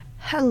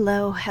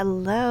Hello,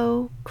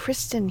 hello.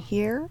 Kristen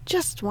here.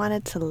 Just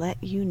wanted to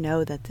let you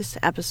know that this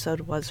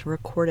episode was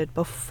recorded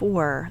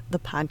before the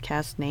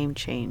podcast name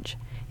change.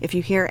 If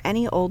you hear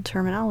any old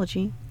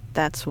terminology,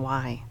 that's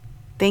why.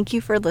 Thank you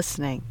for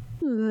listening.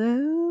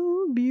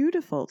 Hello,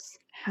 beautifuls.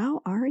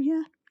 How are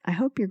you? I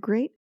hope you're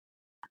great.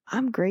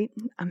 I'm great.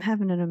 I'm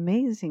having an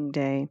amazing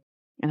day,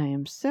 and I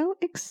am so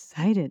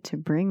excited to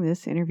bring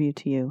this interview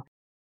to you.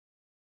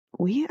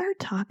 We are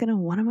talking to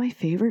one of my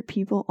favorite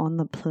people on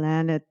the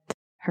planet.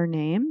 Her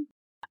name,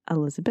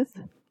 Elizabeth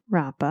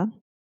Rappa,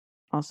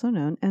 also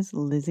known as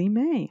Lizzi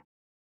May.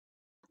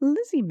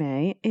 Lizzi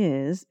May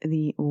is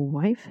the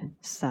wife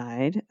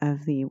side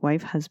of the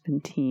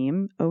wife-husband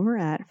team over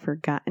at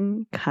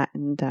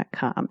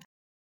ForgottenCotton.com,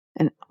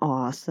 an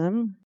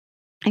awesome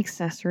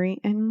accessory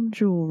and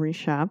jewelry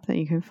shop that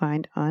you can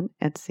find on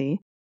Etsy.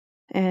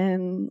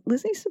 And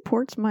Lizzi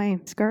supports my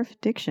scarf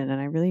addiction, and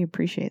I really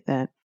appreciate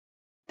that.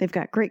 They've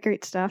got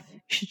great stuff. You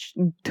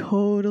should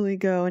totally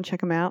go and check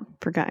them out,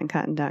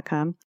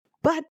 ForgottenCotton.com.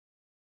 But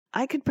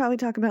I could probably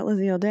talk about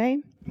Lizzi all day,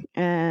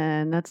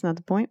 and that's not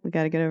the point. We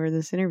got to get over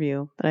this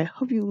interview. But I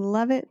hope you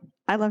love it.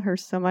 I love her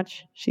so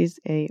much. She's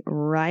a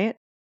riot.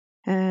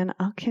 And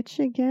I'll catch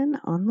you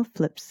again on the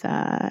flip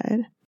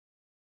side.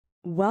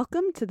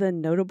 Welcome to the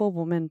Notable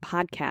Woman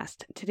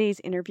podcast. Today's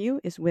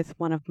interview is with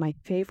one of my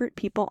favorite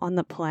people on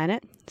the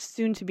planet,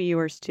 soon to be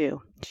yours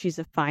too. She's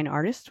a fine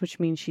artist, which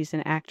means she's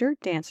an actor,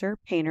 dancer,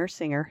 painter,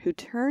 singer who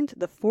turned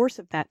the force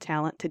of that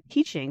talent to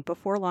teaching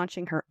before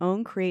launching her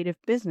own creative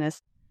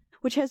business,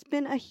 which has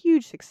been a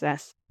huge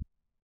success.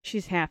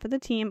 She's half of the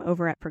team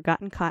over at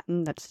Forgotten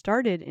Cotton that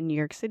started in New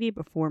York City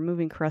before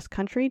moving cross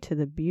country to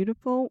the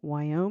beautiful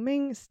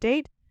Wyoming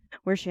state,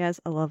 where she has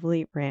a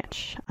lovely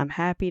ranch. I'm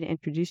happy to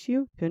introduce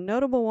you to a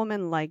notable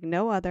woman like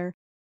no other,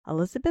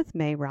 Elizabeth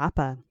May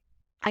Rappa.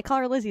 I call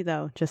her Lizzi,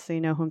 though, just so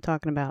you know who I'm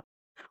talking about.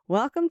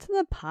 Welcome to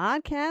the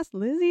podcast,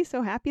 Lizzi.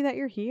 So happy that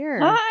you're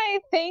here. Hi,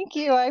 thank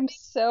you. I'm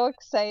so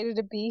excited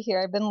to be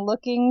here. I've been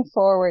looking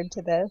forward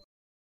to this.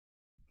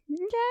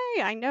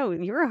 Yay! I know.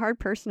 You're a hard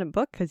person to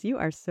book because you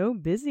are so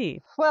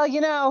busy. Well,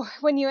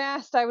 when you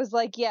asked, I was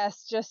like,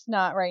 yes, just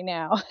not right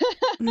now.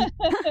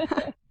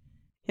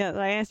 Yeah,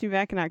 I asked you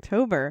back in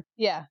October.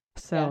 Yeah.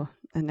 So,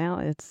 and now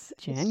it's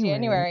January. It's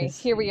January.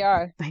 Here we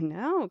are. I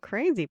know,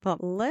 crazy.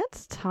 But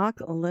let's talk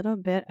a little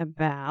bit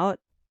about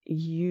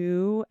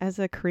you as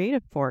a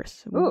creative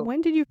force. Ooh.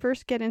 When did you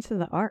first get into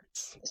the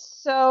arts?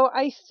 So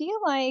I feel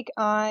like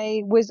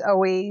I was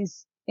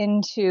always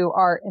into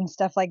art and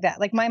stuff like that.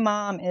 Like my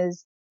mom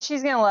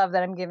she's going to love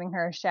that I'm giving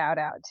her a shout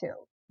out too.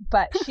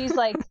 But she's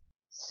like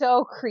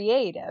so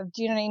creative.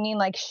 Do you know what I mean?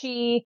 Like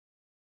she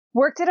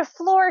worked at a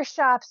floor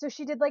shop, so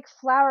she did like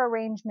flower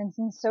arrangements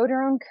and sewed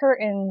her own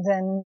curtains,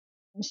 and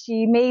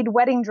she made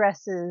wedding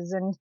dresses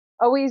and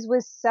always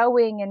was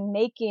sewing and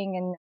making,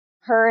 and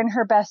her and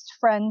her best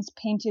friends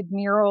painted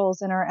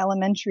murals in our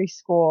elementary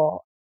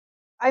school.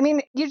 I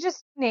mean, you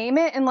just name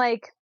it and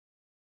like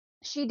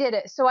she did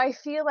it. So I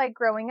feel like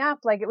growing up,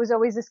 like it was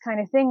always this kind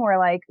of thing where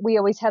like we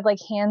always had like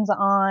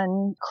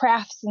hands-on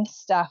crafts and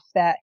stuff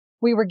that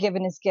we were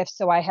given as gifts.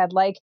 So I had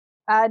like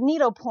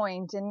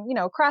needlepoint and,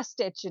 cross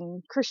stitch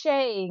and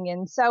crocheting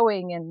and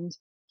sewing and,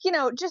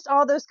 just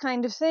all those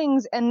kind of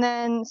things. And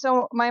then,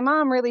 so my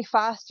mom really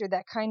fostered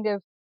that kind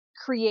of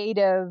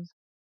creative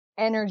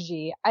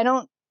energy. I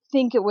don't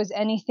think it was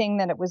anything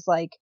that it was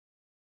like,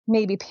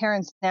 maybe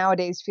parents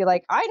nowadays feel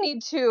like I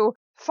need to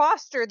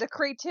foster the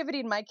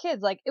creativity in my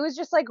kids. Like it was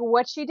just like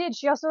what she did.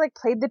 She also like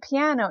played the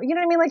piano, you know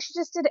what I mean? Like she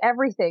just did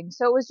everything.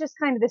 So it was just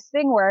kind of this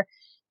thing where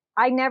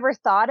I never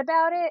thought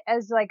about it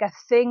as like a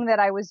thing that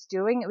I was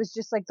doing. It was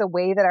just like the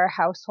way that our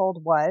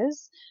household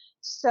was.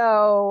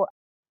 So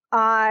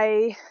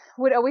I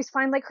would always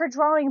find like her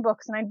drawing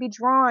books and I'd be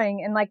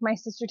drawing, and like my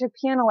sister took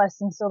piano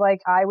lessons. So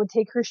like I would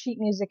take her sheet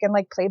music and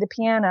like play the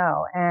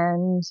piano.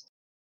 And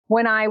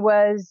when I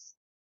was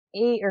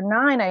 8 or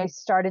 9, I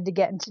started to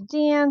get into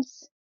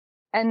dance.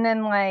 And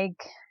then like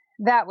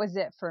that was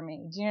it for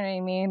me. Do you know what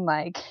I mean?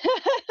 Like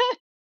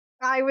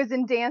I was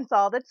in dance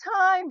all the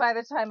time. By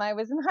the time I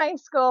was in high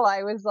school,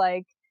 I was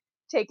like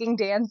taking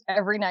dance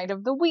every night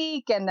of the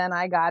week. And then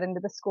I got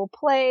into the school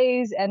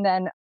plays. And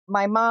then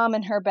my mom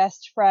and her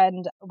best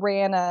friend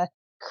ran a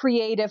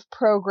creative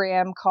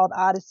program called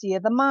Odyssey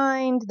of the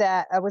Mind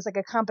that was like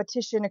a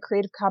competition, a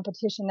creative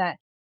competition that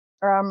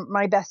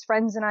my best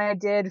friends and I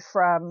did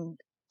from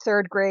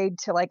 3rd grade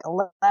to like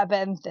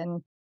 11th.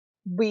 And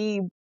we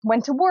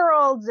went to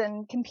worlds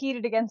and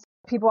competed against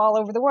people all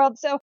over the world.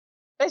 So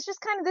it's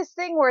just kind of this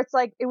thing where it's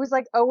like, it was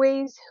like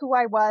always who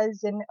I was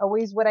and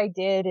always what I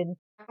did. And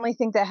I only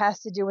think that has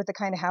to do with the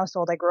kind of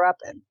household I grew up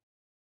in.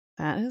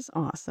 That is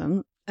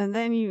awesome. And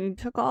then you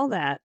took all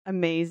that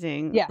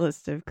amazing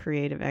list of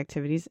creative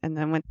activities and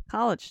then went to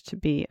college to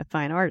be a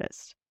fine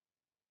artist.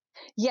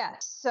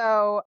 Yes.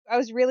 So I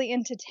was really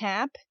into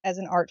tap as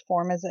an art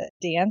form, as a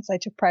dance. I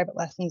took private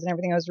lessons and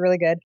everything. I was really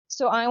good.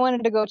 So I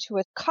wanted to go to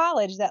a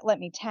college that let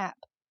me tap.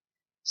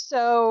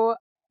 So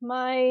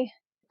my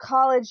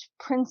college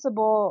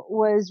principal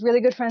was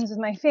really good friends with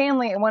my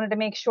family and wanted to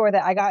make sure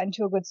that I got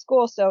into a good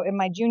school. So in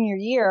my junior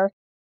year,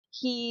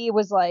 he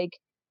was like,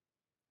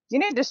 you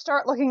need to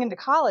start looking into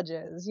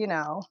colleges, you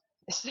know.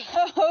 So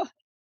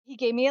he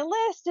gave me a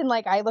list and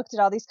like I looked at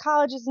all these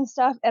colleges and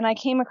stuff and I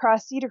came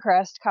across Cedar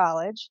Crest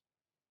College.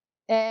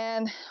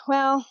 And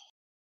well,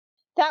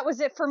 that was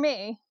it for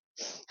me.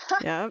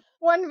 Yep.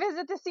 One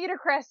visit to Cedar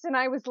Crest and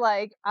I was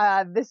like,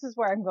 this is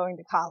where I'm going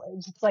to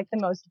college. It's like the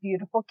most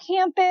beautiful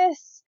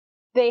campus.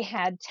 They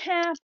had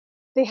tap.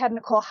 They had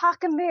Nicole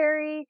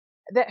Hockenberry,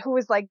 who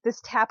was like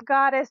this tap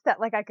goddess that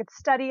like I could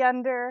study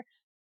under.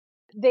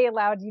 They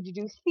allowed you to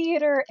do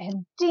theater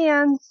and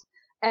dance,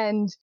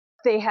 and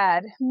they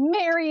had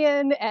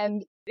Marion,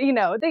 and you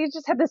know, they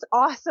just had this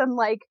awesome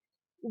like,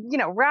 you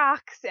know,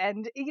 rocks,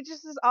 and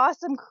just this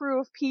awesome crew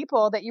of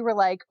people that you were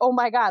like, oh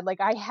my God, like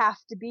I have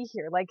to be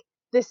here. Like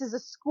this is a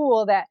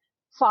school that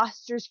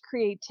fosters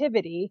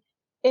creativity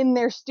in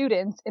their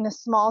students in a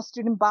small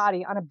student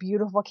body on a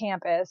beautiful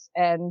campus.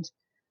 And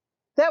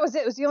that was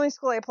it. It was the only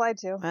school I applied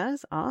to. That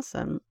is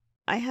awesome.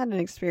 I had an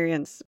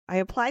experience. I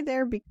applied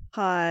there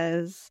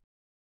because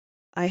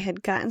I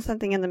had gotten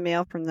something in the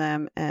mail from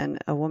them, and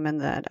a woman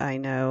that I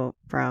know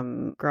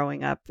from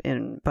growing up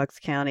in Bucks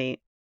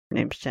County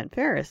named Jen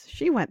Ferris,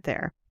 she went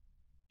there.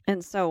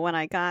 And so when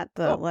I got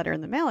the letter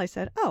in the mail, I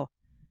said, oh,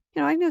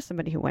 you know, I know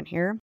somebody who went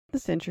here.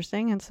 That's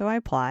interesting. And so I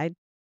applied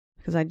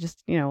because I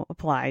just, you know,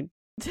 applied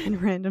to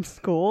random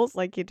schools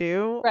like you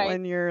do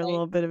when you're a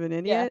little bit of an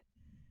idiot.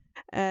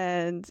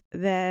 And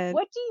then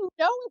what do you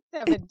know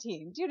at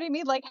 17? Do you know what I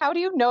mean? Like, how do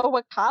you know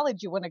what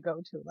college you want to go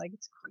to? Like,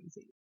 it's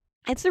crazy.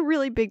 It's a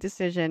really big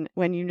decision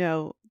when you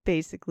know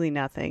basically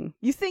nothing.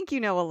 You think you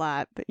know a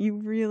lot, but you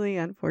really,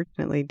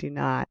 unfortunately, do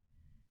not.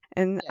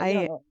 And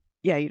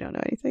you don't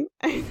know anything.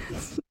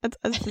 That's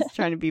us just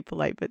trying to be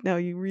polite, but no,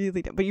 you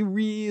really don't. But you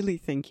really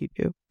think you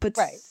do. But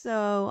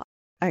so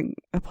I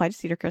applied to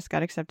Cedar Crest,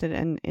 got accepted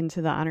and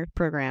into the honors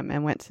program,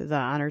 and went to the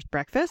honors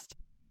breakfast.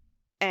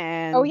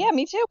 And oh yeah,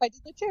 me too. I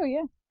did that too.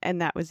 Yeah.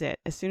 And that was it.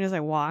 As soon as I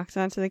walked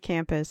onto the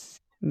campus,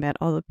 met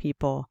all the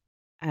people,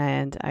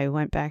 and I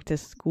went back to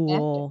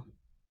school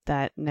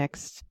that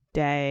next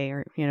day,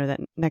 or you know,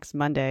 that next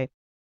Monday.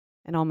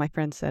 And all my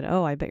friends said,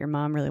 oh, I bet your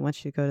mom really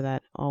wants you to go to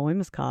that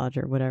all-women's college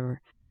or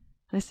whatever.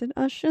 And I said,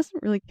 oh, she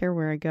doesn't really care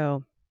where I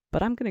go,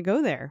 but I'm going to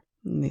go there.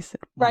 And they said,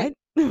 what?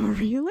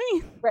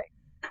 Really? Right.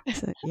 I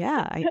said,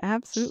 yeah, I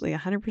absolutely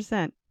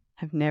 100%.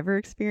 I've never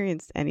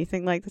experienced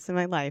anything like this in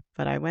my life,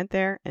 but I went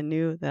there and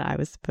knew that I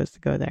was supposed to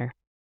go there.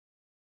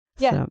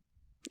 Yeah. So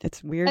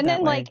it's weird. And that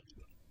then way. like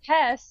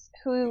Tess,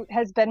 who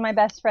has been my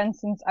best friend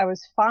since I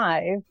was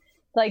 5,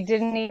 like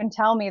didn't even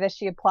tell me that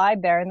she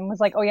applied there, and then was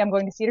like, oh yeah, I'm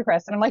going to Cedar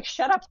Crest. And I'm like,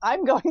 shut up,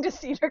 I'm going to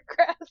Cedar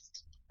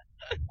Crest.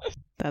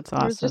 That's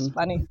awesome. It was just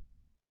funny.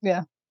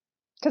 Yeah.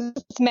 Because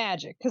it's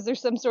magic. Because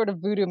there's some sort of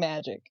voodoo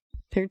magic.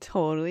 There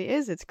totally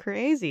is. It's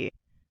crazy.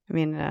 I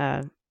mean,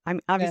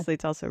 obviously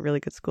it's also a really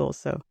good school,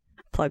 so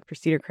plug for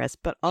Cedar Crest,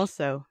 but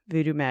also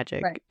voodoo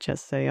magic,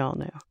 just so y'all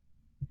know.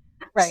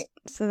 Right.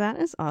 So that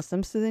is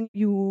awesome. So then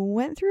you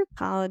went through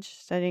college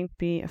studying to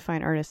be a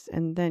fine artist,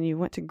 and then you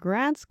went to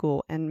grad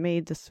school and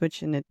made the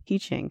switch into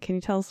teaching. Can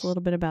you tell us a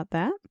little bit about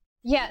that?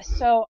 Yeah.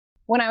 So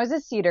when I was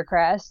at Cedar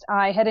Crest,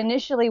 I had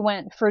initially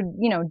went for,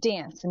 you know,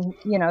 dance and,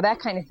 you know, that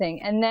kind of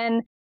thing. And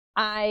then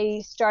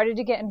I started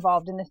to get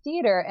involved in the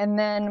theater. And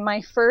then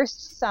my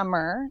first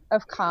summer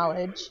of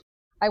college,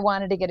 I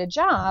wanted to get a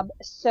job.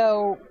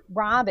 So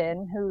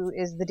Robin, who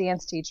is the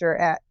dance teacher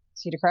at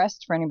Cedar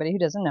Crest, for anybody who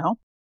doesn't know,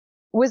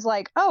 was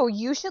like, oh,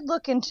 you should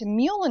look into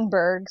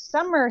Muhlenberg's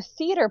summer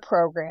theater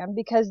program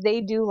because they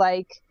do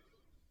like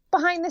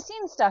behind the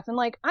scenes stuff. And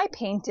like, I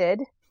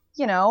painted,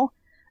 you know,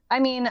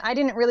 I mean, I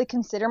didn't really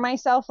consider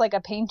myself like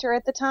a painter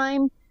at the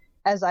time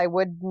as I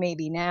would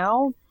maybe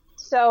now.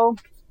 So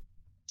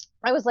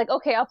I was like,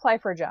 okay, I'll apply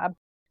for a job.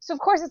 So of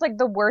course it's like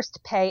the worst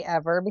pay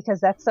ever because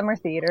that's summer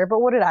theater, but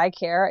what did I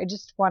care? I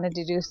just wanted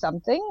to do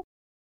something.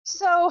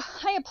 So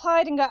I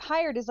applied and got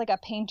hired as like a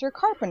painter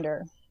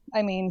carpenter.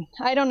 I mean,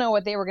 I don't know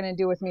what they were going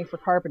to do with me for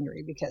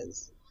carpentry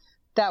because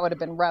that would have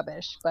been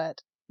rubbish,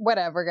 but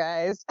whatever,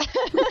 guys.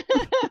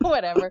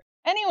 Whatever.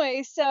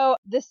 Anyway, so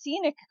the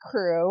scenic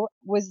crew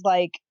was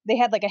like, they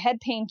had like a head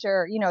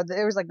painter, you know,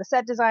 there was like the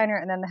set designer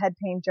and then the head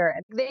painter.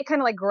 And they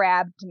kind of like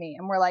grabbed me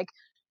and were like,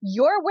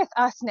 you're with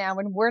us now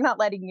and we're not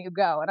letting you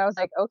go. And I was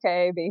like,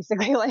 okay,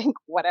 basically like,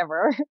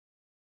 whatever.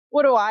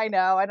 What do I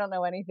know? I don't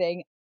know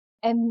anything.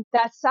 And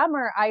that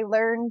summer I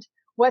learned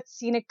what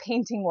scenic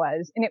painting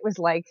was. And it was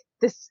like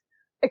this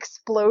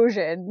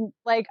explosion.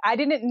 Like I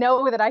didn't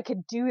know that I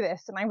could do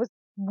this. And I was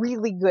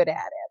really good at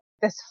it,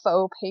 this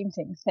faux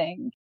painting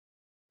thing.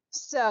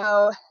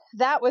 So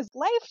that was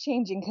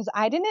life-changing because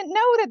I didn't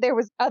know that there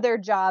was other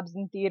jobs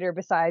in theater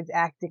besides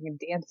acting and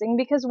dancing,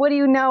 because what do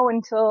you know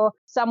until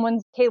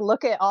someone's, hey,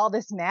 look at all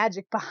this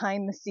magic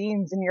behind the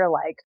scenes, and you're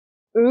like,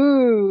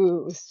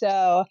 ooh.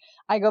 So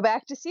I go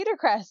back to Cedar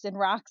Crest and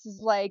Rox is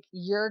like,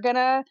 you're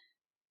gonna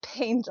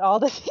paint all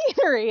the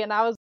scenery. And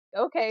I was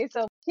like, okay,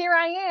 so here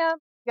I am,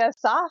 a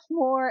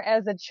sophomore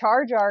as a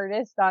charge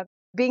artist on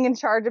being in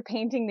charge of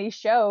painting these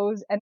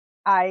shows. And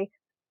I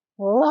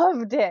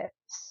loved it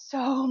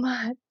so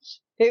much.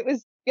 It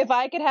was, if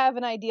I could have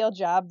an ideal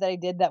job that I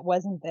did that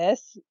wasn't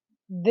this,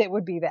 that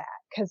would be that.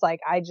 Cause like,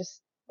 I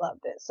just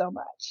loved it so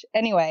much.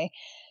 Anyway,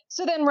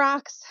 so then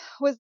Rox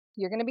was,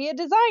 you're going to be a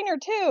designer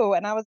too.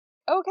 And I was,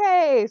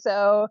 okay.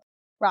 So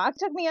Rox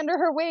took me under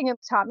her wing and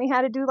taught me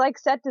how to do like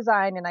set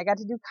design. And I got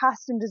to do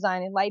costume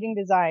design and lighting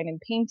design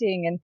and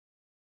painting. And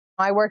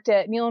I worked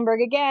at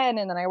Muhlenberg again.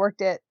 And then I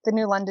worked at the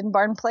New London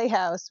Barn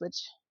Playhouse,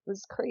 which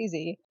was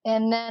crazy.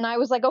 And then I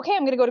was like, okay,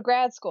 I'm going to go to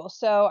grad school.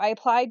 So I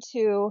applied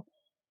to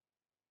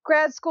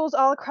grad schools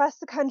all across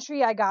the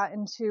country. I got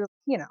into,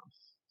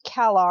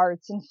 Cal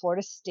Arts and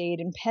Florida State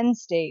and Penn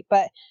State,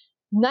 but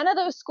none of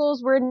those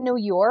schools were in New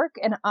York.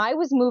 And I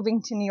was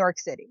moving to New York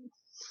City.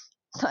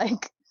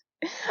 Like,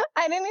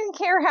 I didn't even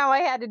care how I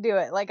had to do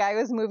it. Like, I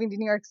was moving to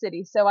New York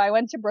City. So I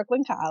went to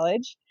Brooklyn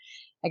College.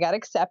 I got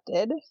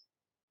accepted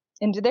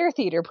into their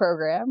theater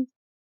program.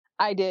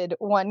 I did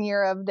 1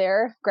 year of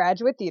their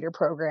graduate theater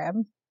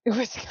program. It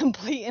was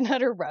complete and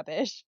utter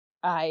rubbish.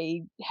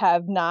 I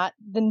have not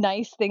the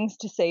nice things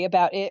to say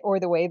about it or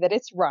the way that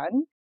it's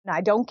run. And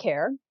I don't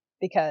care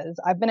because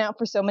I've been out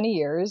for so many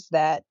years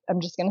that I'm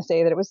just going to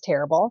say that it was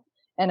terrible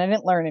and I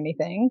didn't learn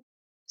anything.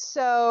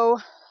 So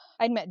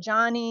I'd met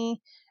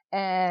Johnny,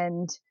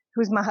 and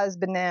who's my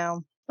husband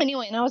now.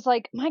 Anyway, and I was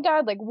like, my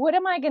God, like, what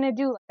am I going to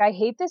do? Like, I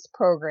hate this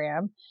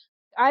program.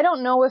 I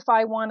don't know if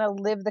I want to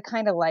live the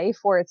kind of life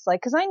where it's like,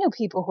 because I knew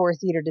people who were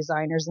theater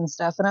designers and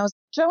stuff. And I was,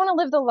 do I want to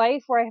live the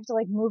life where I have to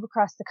like move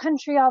across the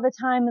country all the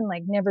time and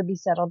like never be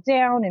settled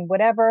down and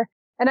whatever?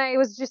 And I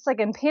was just like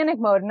in panic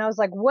mode. And I was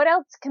like, what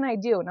else can I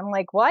do? And I'm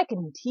like, well, I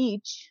can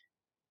teach.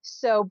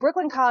 So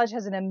Brooklyn College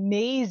has an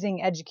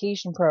amazing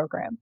education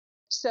program.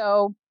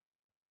 So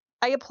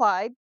I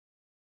applied,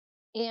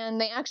 and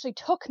they actually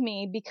took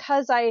me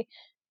because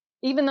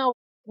even though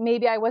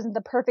maybe I wasn't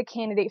the perfect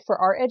candidate for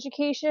art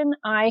education,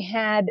 I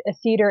had a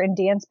theater and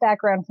dance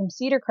background from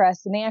Cedar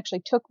Crest, and they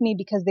actually took me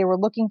because they were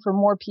looking for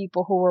more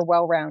people who were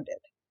well-rounded.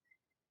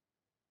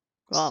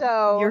 Well,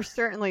 so, you're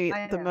certainly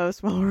the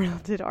most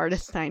well-rounded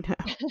artist I know.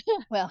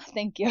 Well,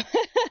 thank you.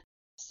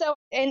 So,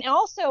 and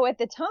also at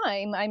the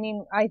time, I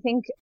mean, I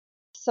think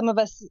some of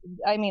us,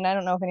 I mean, I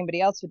don't know if anybody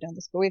else would know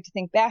this, but we have to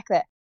think back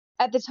that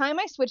at the time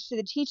I switched to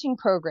the teaching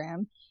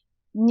program,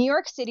 New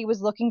York City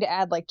was looking to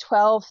add like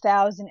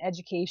 12,000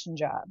 education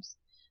jobs.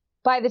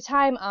 By the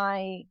time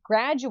I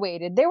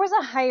graduated, there was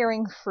a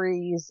hiring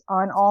freeze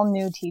on all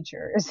new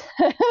teachers.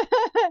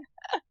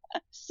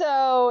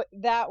 So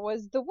that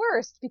was the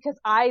worst because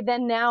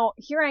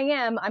here I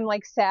am, I'm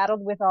like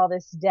saddled with all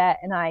this debt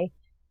and I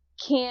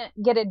can't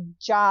get a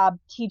job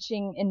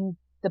teaching in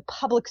the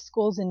public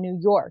schools in New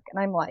York.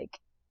 And I'm like,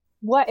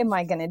 what am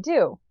I going to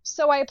do?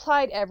 So I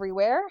applied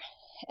everywhere.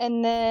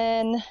 And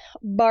then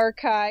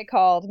Barkai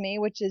called me,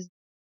 which is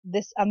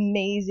this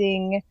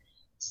amazing,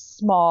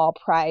 small,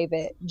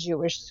 private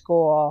Jewish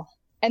school.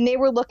 And they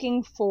were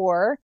looking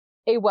for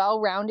a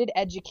well-rounded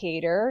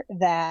educator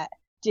that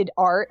did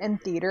art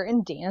and theater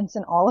and dance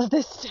and all of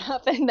this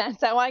stuff. And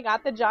that's how I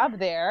got the job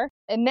there.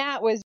 And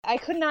I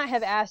could not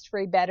have asked for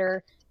a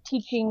better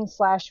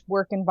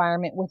teaching/work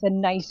environment with a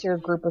nicer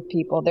group of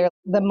people. They're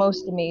the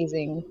most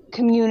amazing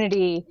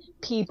community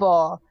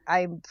people.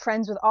 I'm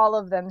friends with all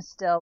of them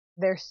still.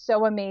 They're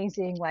so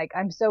amazing. Like,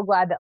 I'm so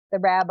glad that the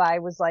rabbi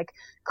was like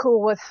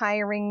cool with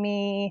hiring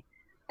me,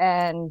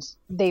 and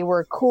they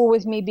were cool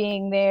with me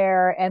being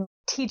there and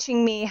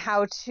teaching me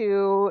how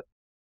to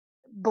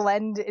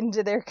blend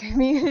into their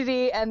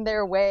community and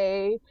their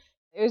way.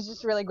 It was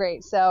just really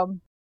great. So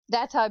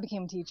that's how I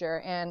became a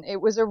teacher, and it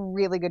was a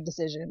really good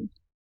decision.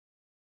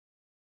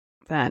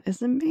 That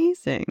is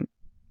amazing.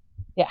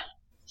 Yeah.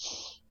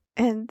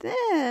 And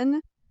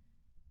then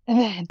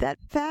that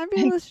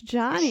fabulous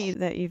Johnny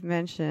that you've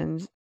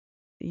mentioned,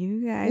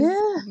 you guys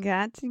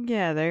got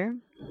together.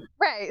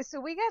 Right.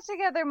 So we got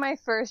together my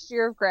first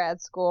year of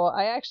grad school.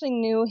 I actually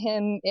knew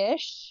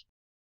him-ish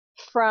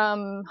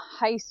from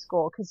high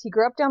school because he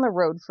grew up down the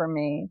road from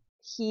me.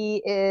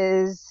 He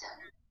is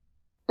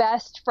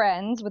best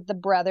friends with the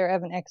brother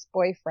of an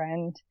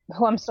ex-boyfriend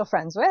who I'm still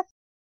friends with.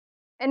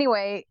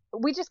 Anyway,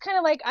 we just kind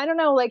of like, I don't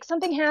know, like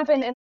something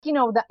happened and,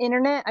 the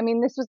internet, I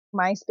mean, this was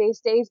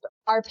MySpace days, but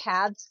our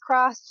paths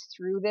crossed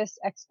through this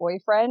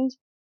ex-boyfriend.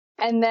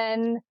 And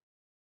then,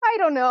 I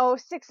don't know,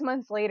 6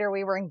 months later,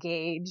 we were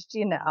engaged,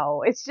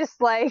 It's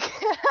just like,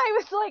 I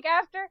was like,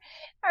 after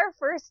our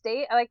first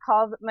date, I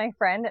called my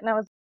friend and I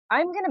was,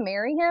 I'm going to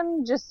marry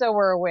him just so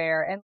we're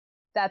aware. And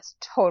that's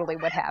totally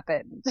what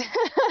happened.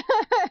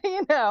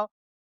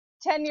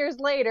 10 years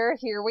later,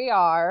 here we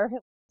are.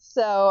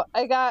 So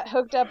I got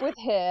hooked up with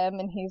him,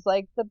 and he's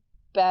like the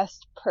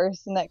best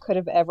person that could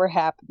have ever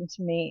happened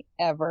to me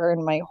ever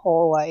in my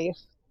whole life.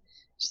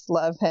 Just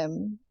love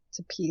him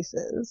to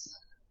pieces.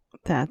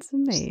 That's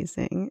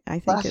amazing. I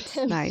think it's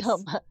nice.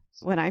 So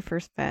when I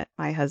first met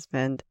my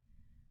husband,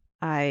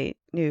 I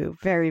knew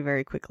very,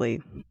 very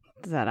quickly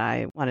that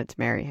I wanted to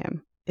marry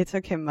him. It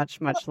took him much,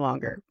 much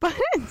longer, but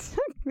it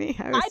took me.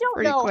 I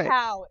don't know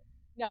how.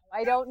 No,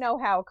 I don't know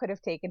how it could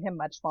have taken him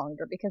much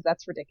longer because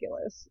that's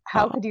ridiculous.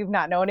 How Oh, could you have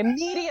not known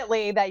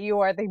immediately that you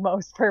are the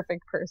most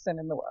perfect person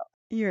in the world?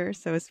 you're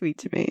so sweet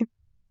to me.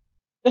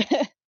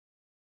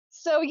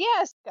 So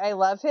yes, I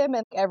love him,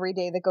 and every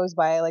day that goes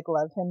by, I like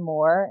love him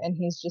more, and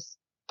he's just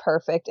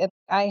perfect. And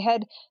I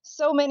had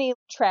so many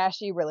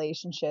trashy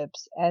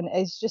relationships, and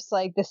it's just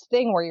like this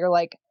thing where you're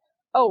like,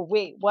 oh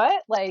wait,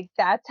 what? Like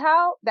that's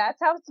how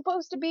it's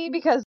supposed to be?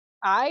 Because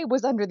I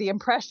was under the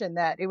impression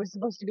that it was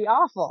supposed to be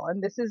awful,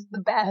 and this is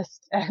the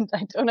best, and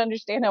I don't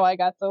understand how I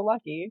got so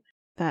lucky.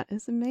 That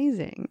is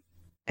amazing.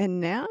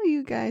 And now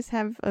you guys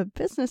have a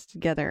business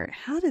together.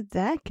 How did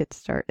that get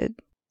started?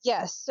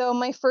 Yes. So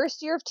my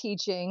first year of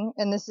teaching,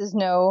 and this is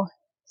no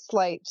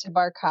slight to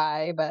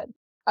Barkai, but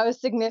I was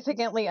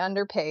significantly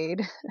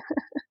underpaid.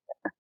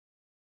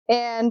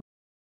 And,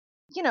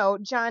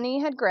 Johnny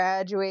had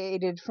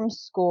graduated from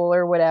school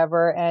or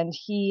whatever, and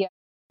he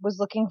was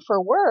looking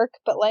for work.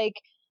 But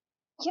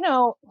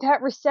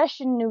that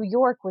recession in New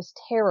York was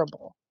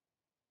terrible.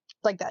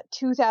 Like that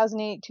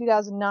 2008,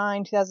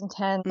 2009,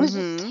 2010 was just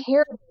Mm-hmm.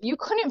 terrible. You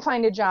couldn't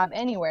find a job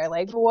anywhere.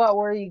 Like, what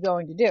were you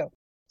going to do?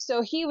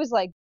 So he was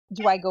like,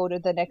 do I go to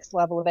the next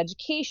level of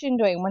education?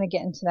 Do I want to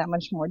get into that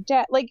much more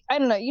debt? Like, I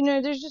don't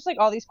know. There's just like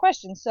all these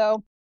questions.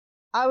 So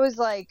I was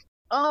like,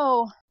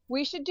 oh,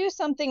 we should do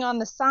something on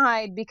the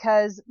side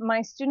because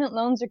my student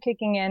loans are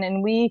kicking in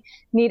and we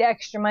need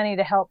extra money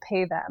to help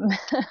pay them.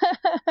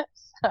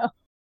 So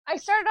I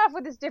started off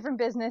with this different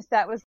business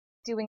that was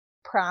doing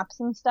props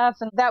and stuff,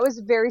 and that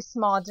was very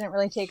small. It didn't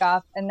really take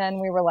off. And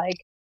then we were like,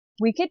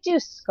 we could do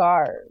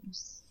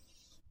scarves.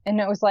 And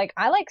it was like,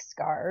 I like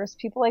scarves.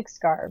 People like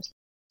scarves.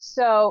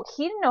 So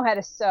he didn't know how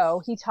to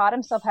sew. He taught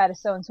himself how to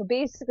sew. And so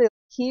basically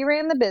he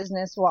ran the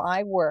business while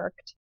I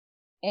worked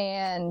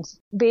and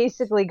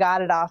basically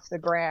got it off the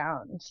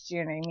ground. Do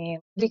you know what I mean?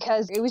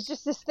 Because it was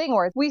just this thing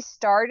where we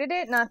started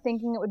it not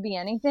thinking it would be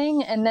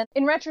anything. And then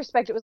in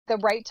retrospect, it was the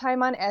right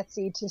time on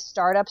Etsy to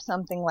start up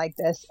something like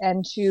this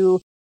and to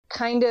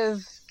kind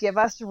of give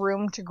us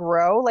room to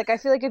grow. Like, I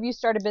feel like if you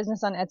start a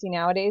business on Etsy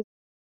nowadays,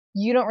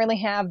 you don't really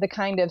have the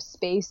kind of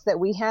space that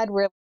we had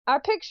where our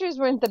pictures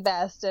weren't the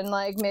best and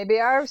like maybe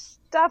our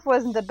stuff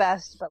wasn't the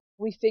best, but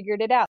we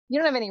figured it out. You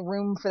don't have any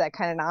room for that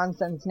kind of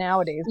nonsense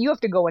nowadays. You have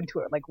to go into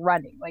it like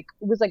running. Like,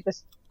 it was like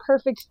this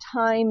perfect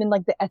time in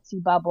like the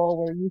Etsy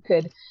bubble where you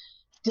could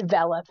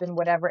develop and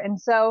whatever. And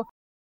so,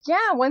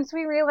 yeah, once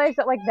we realized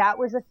that like that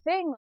was a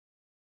thing,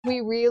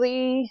 we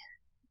really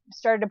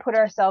started to put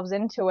ourselves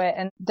into it,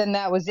 and then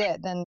that was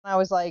it. Then I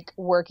was like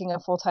working a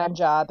full-time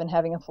job and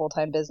having a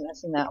full-time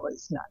business, and that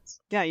was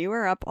nuts. Yeah, you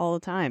were up all the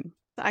time.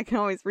 I can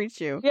always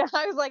reach you. Yeah,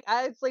 I was like,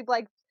 I'd sleep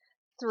like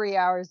 3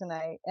 hours a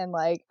night, and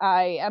like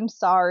I am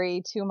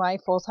sorry to my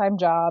full-time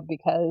job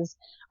because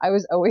I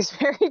was always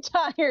very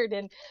tired,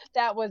 and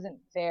that wasn't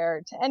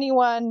fair to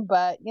anyone,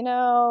 but you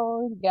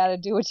gotta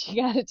do what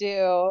you gotta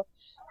do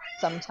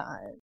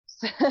sometimes.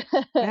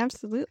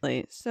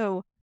 Absolutely.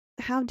 So,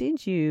 how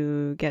did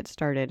you get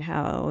started?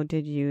 How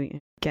did you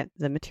get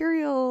the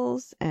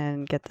materials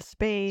and get the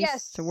space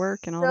Yes. to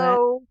work and all that?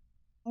 So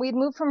we'd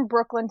moved from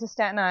Brooklyn to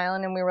Staten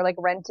Island, and we were like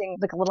renting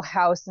like a little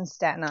house in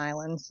Staten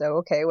Island. So,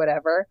 okay,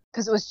 whatever.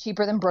 Because it was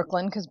cheaper than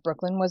Brooklyn because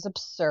Brooklyn was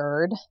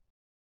absurd.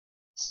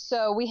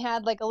 So we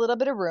had like a little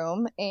bit of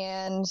room,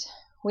 and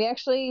we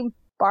actually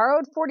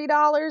borrowed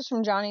 $40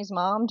 from Johnny's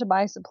mom to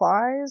buy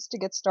supplies to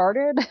get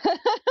started.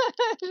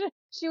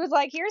 She was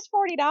like, here's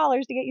 $40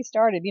 to get you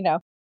started.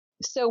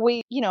 So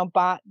we,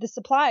 bought the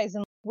supplies,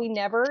 and we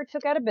never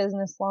took out a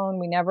business loan.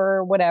 We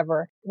never,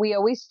 whatever. We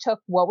always took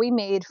what we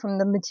made from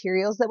the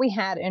materials that we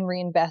had and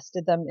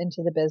reinvested them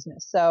into the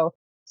business. So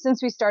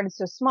since we started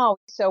so small,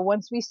 so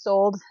once we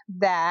sold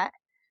that,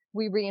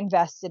 we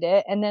reinvested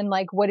it. And then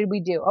like, what did we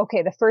do?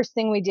 Okay. The first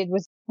thing we did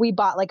was we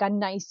bought like a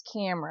nice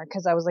camera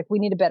because I was like, we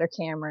need a better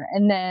camera.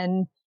 And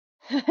then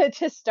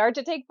to start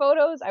to take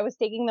photos, I was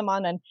taking them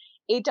on an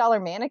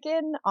 $8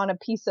 mannequin on a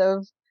piece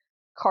of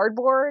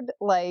cardboard,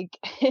 like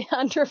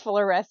under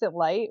fluorescent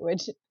light,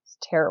 which is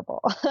terrible.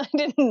 I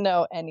didn't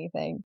know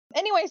anything.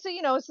 Anyway, so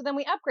then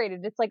we upgraded.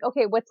 It's like,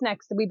 okay, what's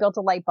next? So we built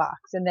a light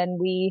box, and then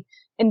we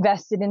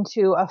invested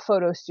into a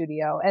photo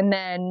studio, and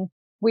then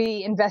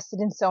we invested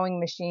in sewing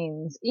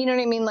machines. You know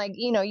what I mean? Like,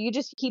 you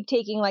just keep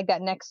taking like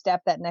that next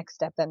step, that next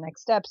step, that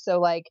next step. So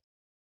like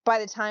by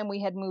the time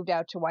we had moved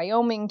out to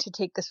Wyoming to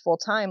take this full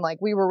time, like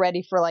we were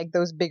ready for like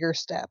those bigger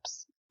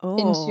steps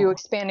into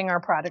expanding our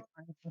product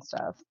lines and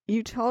stuff.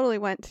 You totally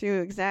went to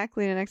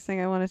exactly the next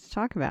thing I wanted to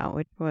talk about,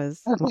 which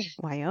was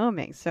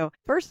Wyoming. So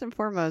first and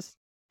foremost,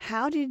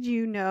 how did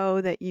you know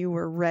that you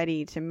were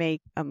ready to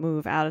make a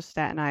move out of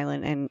Staten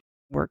Island and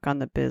work on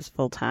the biz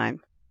full time?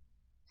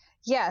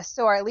 Yeah,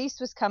 so our lease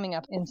was coming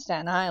up in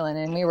Staten Island,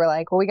 and we were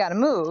like, well, we got to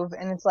move.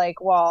 And it's like,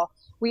 well,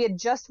 we had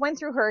just went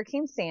through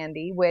Hurricane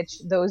Sandy, which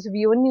those of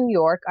you in New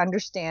York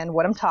understand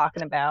what I'm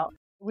talking about.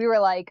 We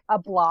were like a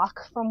block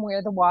from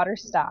where the water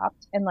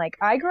stopped. And like,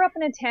 I grew up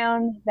in a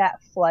town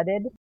that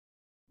flooded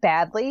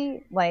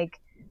badly. Like,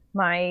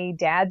 my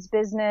dad's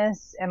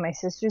business and my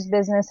sister's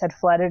business had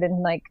flooded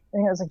in like, I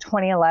think it was like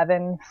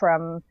 2011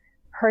 from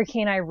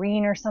Hurricane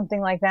Irene or something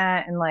like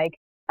that. And like,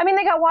 I mean,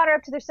 they got water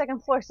up to their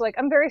second floor. So like,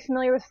 I'm very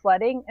familiar with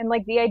flooding. And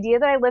like the idea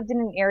that I lived in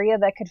an area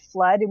that could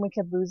flood and we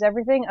could lose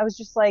everything, I was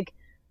just like,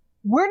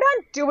 we're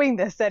not doing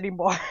this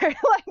anymore.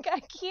 Like, I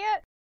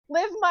can't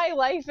live my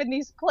life in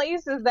these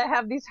places that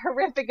have these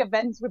horrific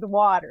events with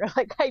water.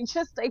 Like, I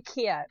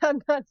can't.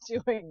 I'm not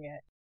doing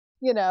it.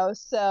 You know,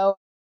 so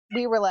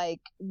we were like,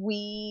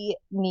 we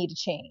need a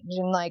change.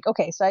 And like,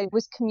 okay, so I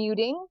was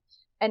commuting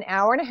an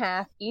hour and a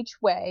half each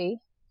way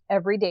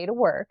every day to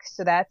work.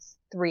 So that's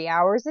 3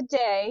 hours a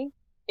day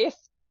if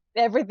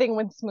everything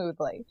went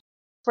smoothly.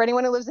 For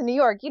anyone who lives in New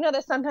York, you know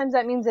that sometimes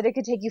that means that it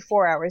could take you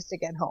 4 hours to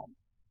get home.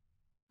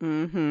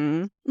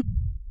 Mm-hmm.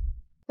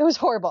 It was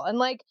horrible. And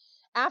like,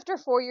 after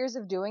 4 years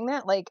of doing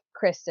that, like,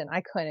 Kristen,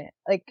 I couldn't.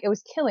 Like, it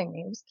was killing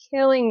me. It was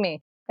killing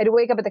me. I had to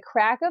wake up at the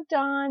crack of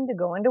dawn to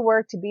go into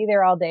work, to be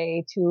there all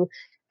day, to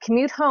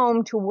commute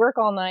home, to work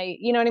all night.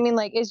 You know what I mean?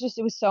 Like, it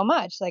was so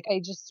much. Like, I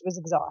just was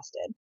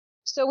exhausted.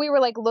 So we were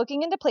like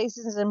looking into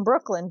places in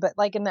Brooklyn, but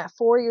like in that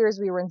 4 years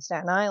we were in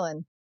Staten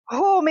Island,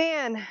 oh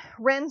man,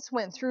 rents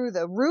went through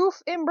the roof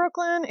in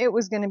Brooklyn. It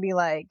was going to be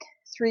like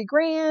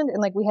 $3,000.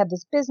 And like, we had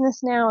this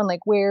business now, and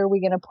like, where are we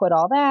going to put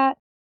all that?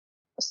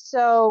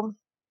 So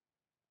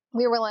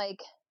we were like,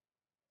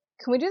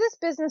 can we do this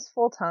business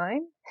full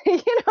time? You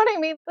know what I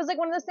mean? It was like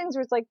one of those things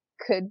where it's like,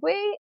 could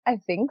we? I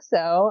think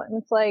so.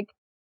 And it's like,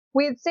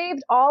 we had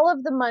saved all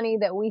of the money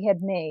that we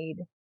had made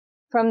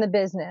from the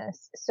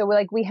business. So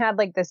we had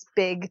like this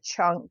big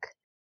chunk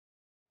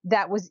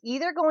that was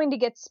either going to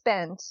get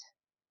spent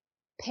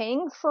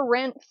paying for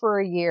rent for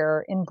a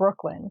year in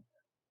Brooklyn,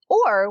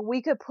 or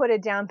we could put a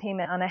down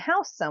payment on a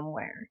house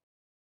somewhere.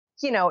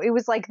 You know, it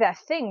was like that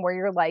thing where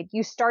you're like,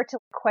 you start to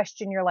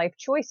question your life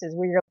choices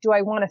where you're, do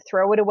I want to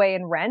throw it away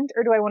and rent,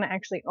 or do I want to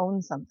actually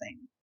own something?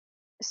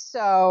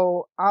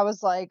 So I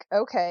was like,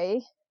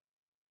 okay,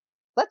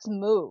 let's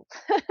move.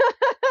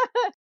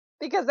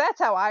 Because that's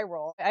how I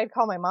roll. I'd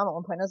call my mom at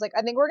one point. I was like,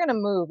 I think we're going to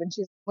move. And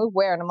she's like, move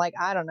where? And I'm like,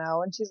 I don't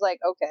know. And she's like,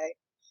 okay,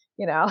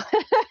 you know,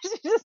 I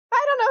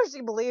don't know if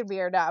she believed me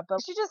or not,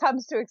 but she just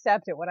comes to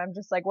accept it when I'm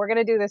just like, we're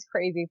going to do this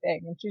crazy thing.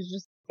 And she's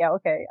just, yeah,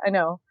 okay, I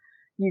know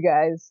you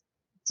guys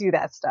do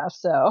that stuff.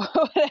 So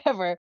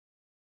whatever.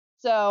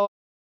 So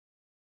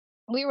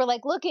we were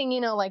like looking, you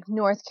know, like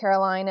North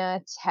Carolina,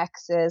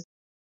 Texas.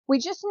 We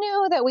just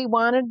knew that we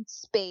wanted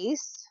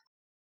space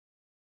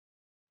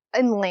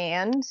and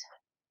land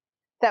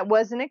that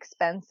wasn't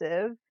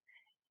expensive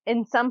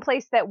in some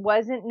place that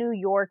wasn't New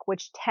York,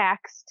 which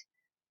taxed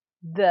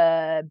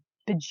the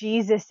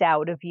bejesus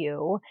out of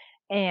you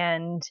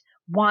and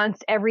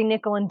wants every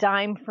nickel and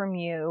dime from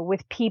you,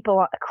 with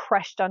people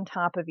crushed on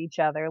top of each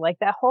other. Like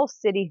that whole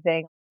city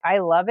thing. I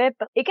love it,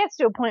 but it gets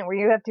to a point where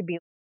you have to be,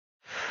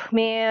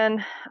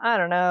 man, I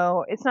don't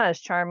know. It's not as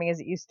charming as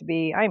it used to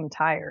be. I'm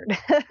tired.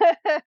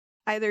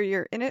 Either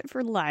you're in it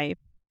for life,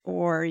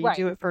 or you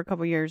do it for a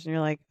couple years and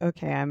you're like,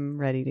 okay, I'm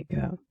ready to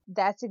go.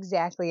 That's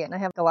exactly it. And I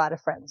have a lot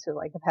of friends who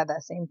like have had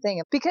that same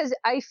thing, because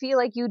I feel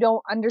like you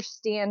don't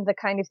understand the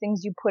kind of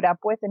things you put up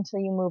with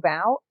until you move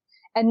out.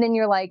 And then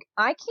you're like,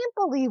 I can't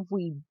believe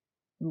we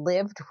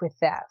lived with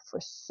that for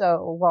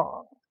so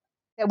long,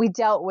 that we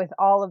dealt with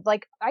all of,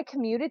 like, I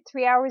commuted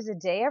 3 hours a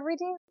day every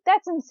day.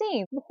 That's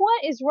insane.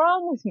 What is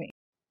wrong with me?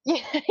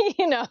 Yeah,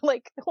 you know,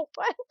 like,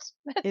 what?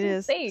 That's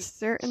insane. It is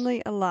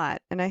certainly a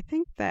lot. And I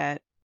think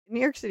that New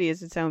York City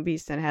is its own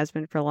beast and has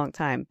been for a long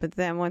time. But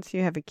then once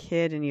you have a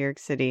kid in New York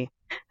City,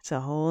 it's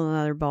a whole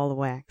other ball of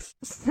wax.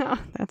 So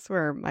that's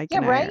where Mike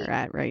and I are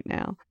at right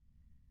now.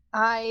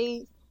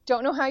 I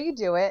don't know how you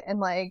do it. And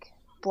like,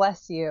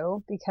 bless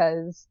you,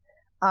 because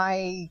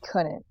I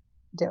couldn't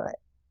do it.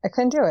 I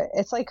couldn't do it.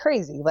 It's like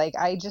crazy. Like,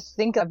 I just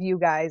think of you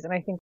guys and I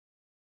think,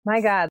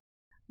 my God,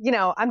 you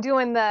know, I'm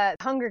doing the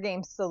Hunger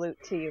Games salute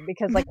to you,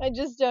 because like, I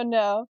just don't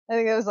know. I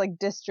think it was like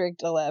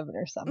District 11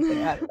 or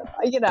something. I don't know.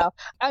 You know,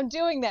 I'm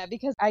doing that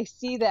because I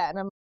see that and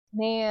I'm,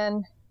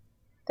 man,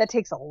 that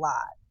takes a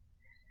lot.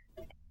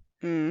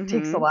 Mm-hmm.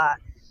 Takes a lot.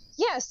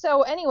 Yeah.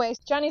 So anyway,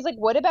 Johnny's like,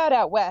 what about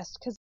out West?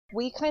 Because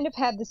we kind of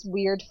had this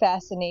weird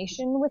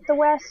fascination with the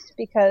West,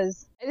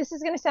 because this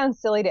is going to sound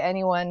silly to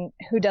anyone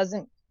who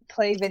doesn't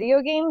play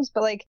video games,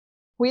 but like,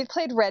 we had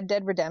played Red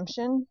Dead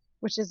Redemption,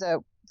 which is a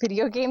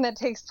video game that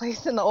takes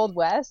place in the Old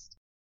West.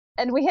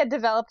 And we had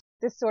developed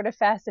this sort of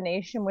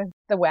fascination with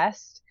the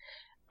West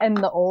and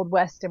the Old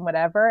West and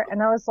whatever.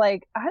 And I was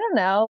like, I don't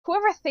know,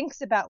 whoever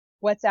thinks about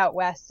what's out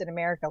West in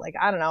America, like,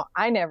 I don't know,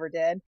 I never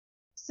did.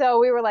 So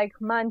we were like,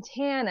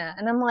 Montana.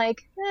 And I'm like,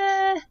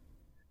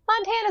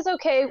 Montana's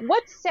okay.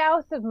 What's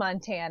south of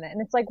Montana? And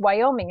it's like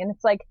Wyoming. And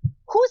it's like,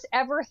 who's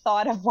ever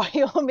thought of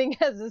Wyoming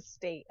as a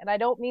state? And I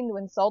don't mean to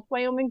insult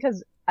Wyoming,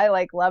 because I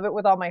like love it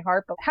with all my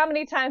heart. But how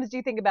many times do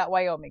you think about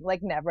Wyoming?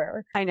 Like,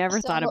 never. I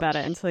never thought about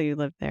it until you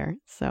lived there.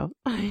 So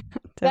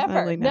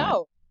definitely not.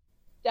 No,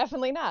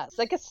 definitely not. It's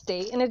like a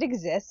state and it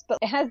exists, but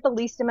it has the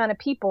least amount of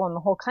people in the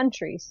whole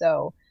country.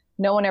 So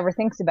no one ever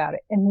thinks about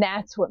it. And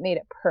that's what made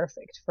it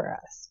perfect for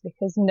us,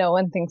 because no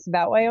one thinks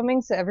about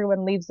Wyoming. So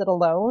everyone leaves it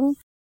alone.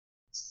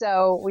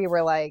 So we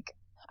were like,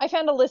 I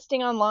found a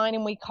listing online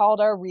and we called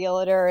our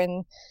realtor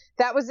and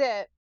that was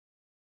it.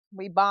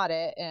 We bought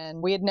it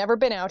and we had never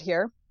been out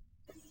here.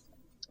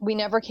 We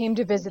never came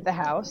to visit the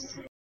house.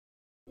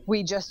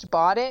 We just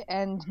bought it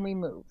and we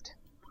moved.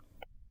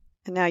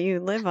 And now you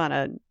live on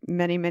a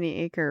many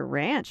acre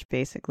ranch,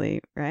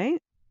 basically,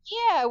 right?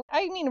 Yeah,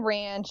 I mean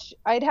ranch.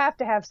 I'd have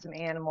to have some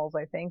animals,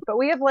 I think. But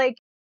we have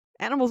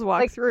animals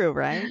walk through,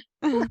 right?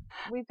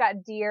 We've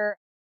got deer.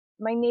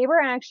 My neighbor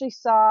actually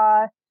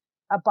saw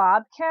a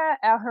bobcat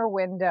out her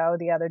window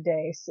the other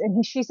day.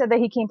 And she said that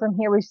he came from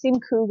here. We've seen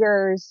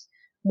cougars,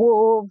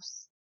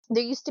 wolves.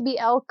 There used to be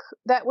elk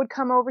that would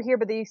come over here,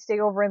 but they stay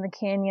over in the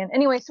canyon.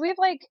 Anyway, so we have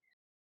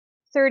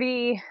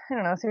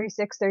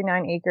 36,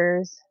 39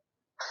 acres.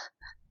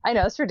 I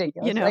know, it's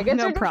ridiculous. No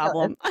ridiculous.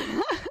 problem.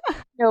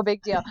 No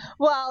big deal.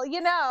 Well,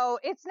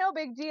 it's no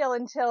big deal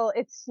until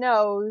it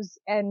snows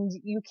and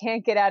you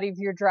can't get out of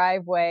your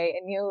driveway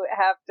and you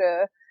have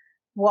to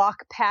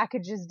walk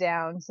packages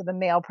down so the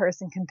mail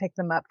person can pick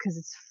them up because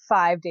it's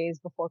 5 days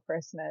before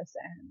Christmas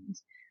and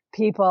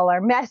people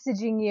are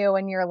messaging you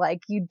and you're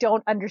like, you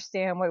don't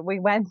understand what we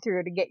went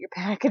through to get your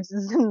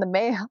packages in the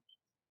mail.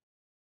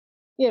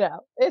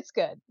 It's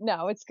good.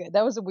 No, it's good.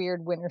 That was a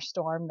weird winter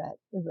storm that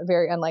is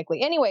very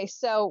unlikely. Anyway,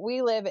 so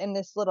we live in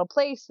this little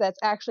place that's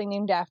actually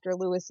named after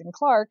Lewis and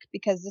Clark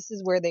because this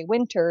is where they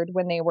wintered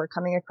when they were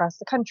coming across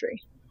the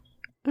country.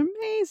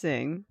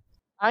 Amazing.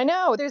 I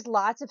know. There's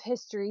lots of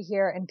history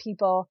here and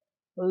people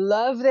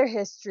love their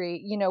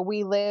history.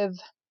 We live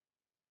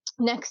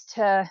next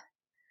to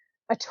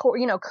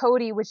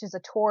Cody, which is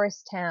a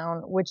tourist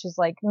town, which is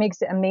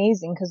makes it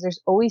amazing because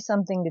there's always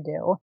something to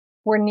do.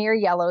 We're near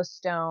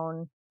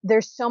Yellowstone.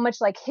 There's so much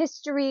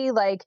history.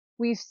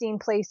 We've seen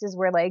places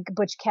where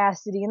Butch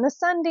Cassidy and the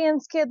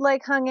Sundance Kid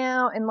hung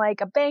out and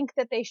a bank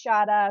that they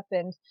shot up.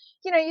 And,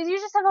 you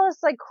just have all this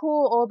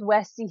cool old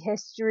Westy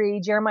history.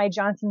 Jeremiah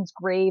Johnson's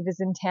grave is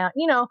in town,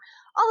 all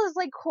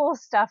this cool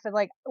stuff. And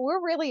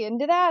we're really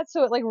into that.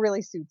 So it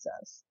really suits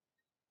us.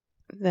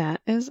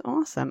 That is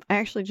awesome. I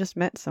actually just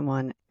met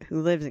someone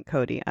who lives in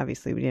Cody.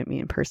 Obviously, we didn't meet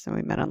in person.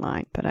 We met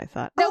online, but I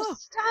thought, no,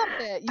 stop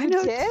it. I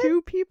know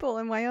 2 people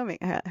in Wyoming.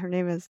 Her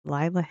name is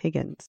Lila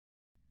Higgins.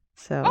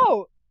 So.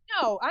 Oh,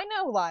 no, I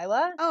know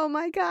Lila. Oh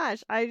my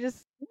gosh. I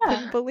just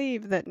couldn't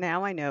believe that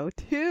now I know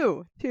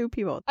two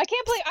people. I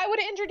can't believe I would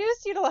have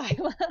introduced you to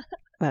Lila.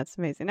 That's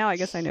amazing. Now I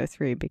guess I know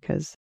 3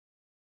 because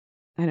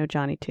I know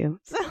Johnny too.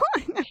 So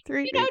I know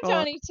 3 people. You know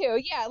Johnny too.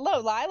 Yeah,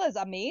 Lila's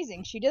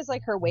amazing. She does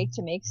her wake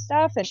to make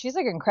stuff and she's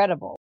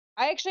incredible.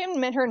 I actually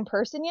haven't met her in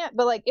person yet,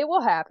 but it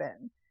will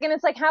happen. And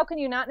it's how can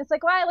you not? And it's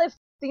well, I live,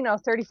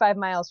 35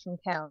 miles from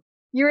town.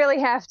 You really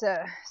have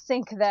to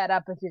sync that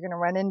up if you're going to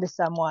run into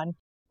someone.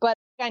 But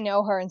I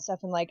know her and stuff.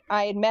 And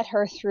I had met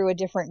her through a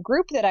different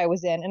group that I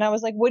was in. And I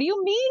was like, what do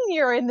you mean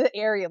you're in the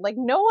area?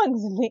 No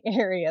one's in the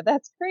area.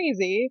 That's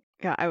crazy.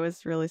 Yeah, I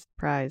was really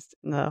surprised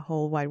in the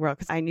whole wide world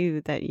because I knew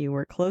that you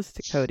were close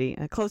to Cody,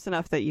 close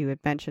enough that you had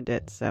mentioned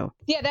it. So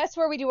yeah, that's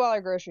where we do all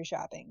our grocery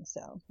shopping.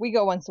 So we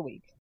go once a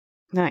week.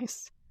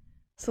 Nice.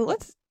 So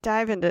let's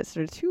dive into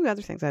sort of 2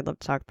 other things I'd love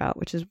to talk about,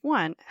 which is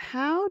 1,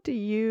 how do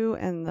you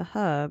and the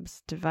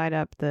hubs divide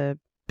up the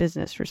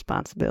business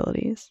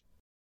responsibilities?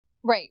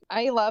 Right.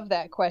 I love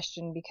that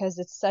question because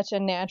it's such a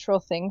natural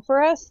thing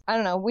for us. I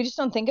don't know. We just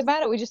don't think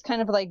about it. We just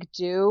kind of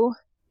do,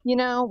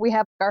 we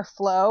have our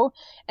flow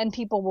and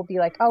people will be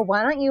like, oh,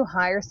 why don't you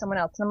hire someone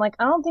else? And I'm like,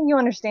 I don't think you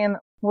understand.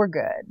 We're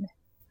good.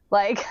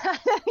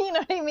 You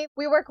know what I mean?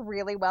 We work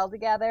really well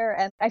together.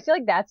 And I feel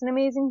that's an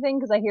amazing thing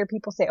because I hear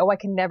people say, oh, I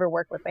can never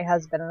work with my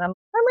husband. And I'm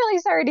really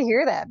sorry to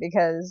hear that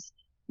because,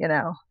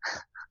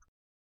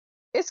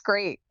 it's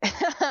great.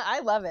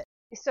 I love it.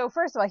 So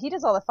first of all, he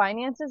does all the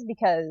finances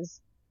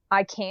because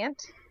I can't.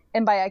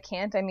 And by I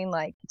can't, I mean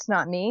it's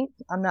not me.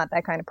 I'm not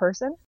that kind of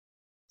person.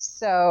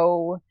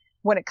 So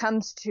when it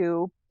comes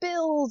to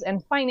bills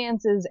and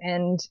finances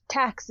and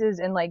taxes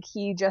and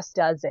he just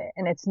does it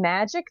and it's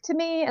magic to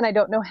me and I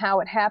don't know how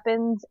it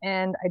happens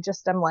and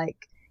I'm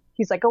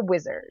he's like a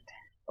wizard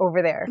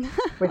over there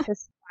with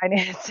his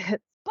finances.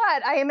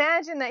 But I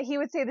imagine that he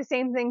would say the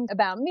same thing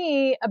about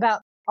me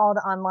about all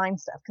the online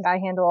stuff because I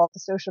handle all the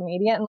social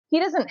media and he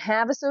doesn't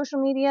have a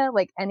social media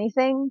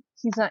anything.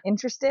 He's not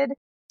interested.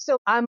 So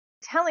I'm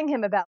telling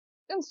him about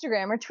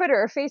Instagram or Twitter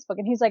or Facebook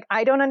and he's like,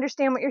 I don't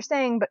understand what you're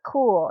saying, but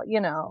cool,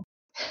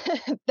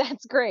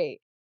 That's great.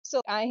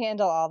 So I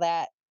handle all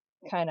that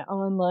kind of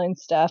online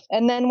stuff.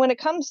 And then when it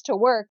comes to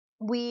work,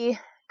 we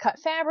cut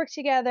fabric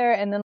together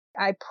and then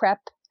I prep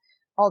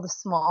all the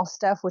small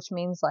stuff, which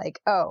means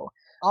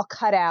I'll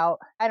cut out,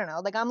 I don't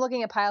know, I'm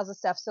looking at piles of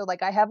stuff. So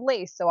I have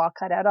lace, so I'll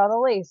cut out all the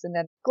lace and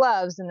then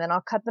gloves and then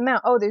I'll cut them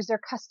out. Oh, there's their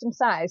custom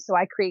size. So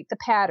I create the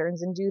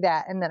patterns and do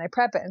that. And then I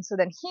prep it. And so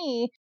then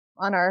he,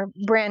 on our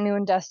brand new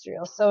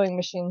industrial sewing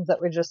machines that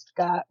we just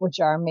got, which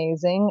are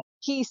amazing,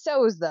 he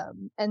sews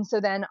them. And so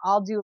then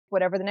I'll do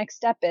whatever the next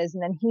step is.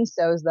 And then he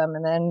sews them.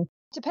 And then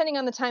depending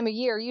on the time of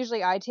year,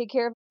 usually I take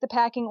care of the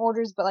packing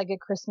orders, but at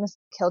Christmas,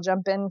 he'll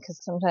jump in because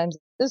sometimes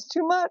it's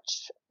too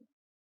much.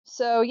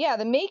 So yeah,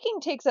 the making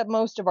takes up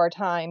most of our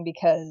time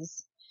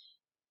because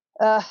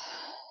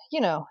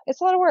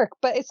it's a lot of work,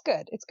 but it's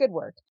good. It's good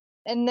work.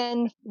 And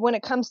then when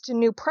it comes to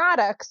new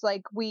products,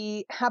 like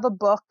we have a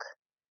book.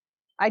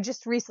 I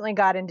just recently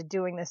got into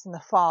doing this in the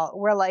fall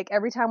where like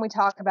every time we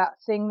talk about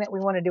thing that we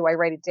want to do, I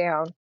write it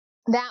down.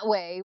 That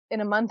way,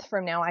 in a month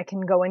from now, I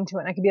can go into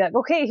it and I can be like,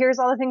 okay, here's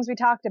all the things we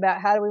talked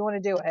about. How do we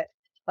want to do it?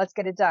 Let's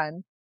get it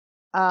done.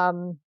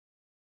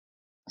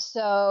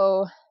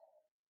 So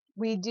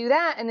we do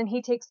that. And then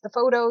he takes the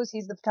photos.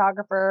 He's the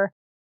photographer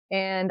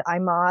and I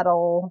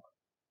model.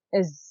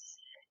 Is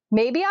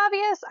maybe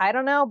obvious. I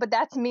don't know, but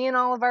that's me in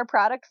all of our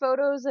product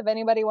photos. If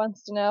anybody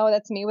wants to know,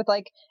 that's me with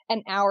like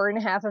an hour and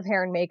a half of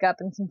hair and makeup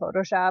and some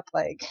Photoshop.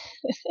 Like,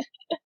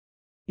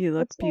 You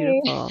look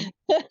beautiful.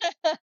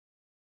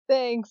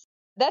 Thanks.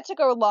 That took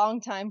a long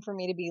time for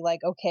me to be like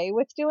okay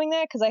with doing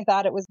that because I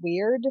thought it was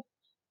weird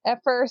at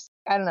first.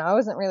 I don't know. I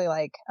wasn't really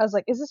like, I was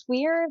like, is this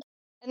weird?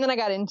 And then I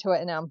got into it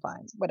and now I'm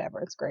fine.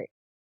 Whatever. It's great.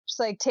 Just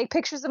like take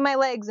pictures of my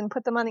legs and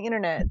put them on the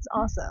internet. It's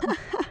awesome.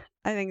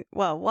 I think,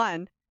 well,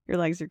 one, your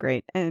legs are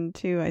great. And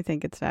two, I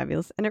think it's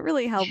fabulous. And it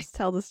really helps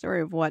tell the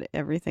story of what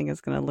everything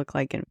is going to look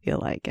like and feel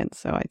like. And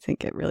so I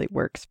think it really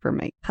works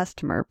from a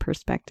customer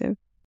perspective.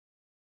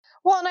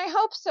 Well, and I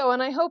hope so.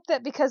 And I hope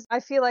that because I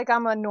feel like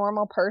I'm a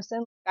normal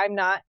person, I'm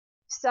not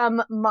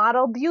some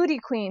model beauty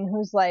queen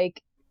who's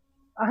like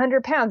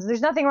 100 pounds. There's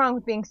nothing wrong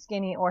with being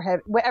skinny or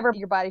heavy, whatever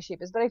your body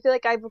shape is. But I feel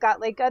like I've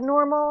got like a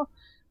normal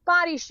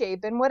body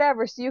shape and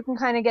whatever. So you can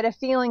kind of get a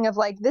feeling of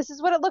like, this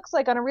is what it looks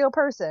like on a real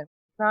person,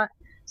 not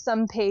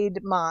some paid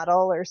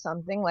model or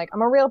something. Like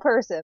I'm a real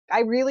person. I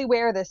really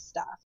wear this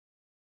stuff.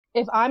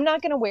 If I'm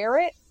not going to wear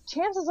it,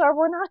 chances are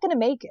we're not going to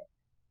make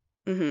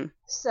it. Mm-hmm.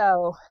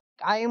 So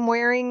I am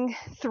wearing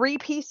 3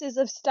 pieces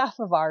of stuff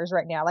of ours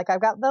right now. Like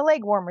I've got the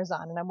leg warmers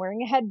on and I'm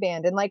wearing a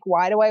headband. And like,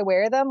 why do I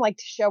wear them? Like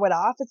to show it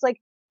off? It's like,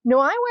 no,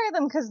 I wear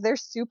them because they're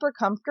super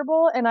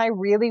comfortable and I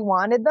really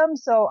wanted them.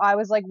 So I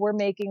was like, we're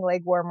making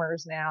leg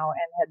warmers now and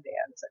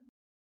headbands and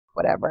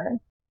whatever.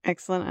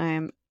 Excellent. I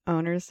am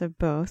owners of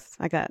both.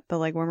 I got the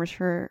leg warmers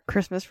for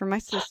Christmas from my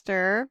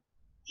sister.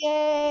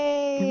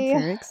 Yay!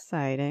 Very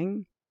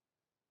exciting.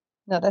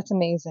 No, that's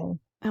amazing.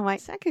 Now, my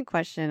second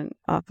question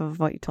off of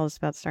what you told us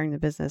about starting the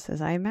business is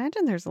I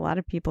imagine there's a lot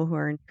of people who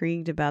are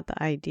intrigued about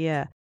the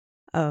idea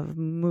of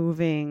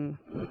moving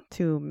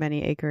to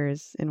many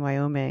acres in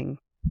Wyoming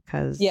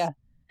because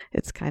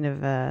it's kind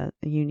of a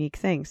unique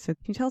thing. So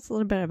can you tell us a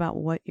little bit about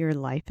what your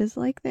life is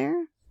like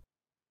there?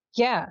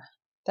 Yeah,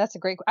 that's a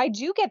great. I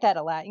do get that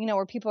a lot,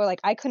 where people are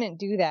like, I couldn't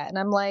do that. And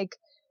I'm like,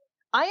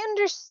 I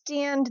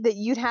understand that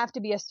you'd have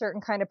to be a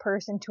certain kind of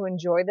person to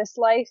enjoy this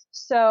life.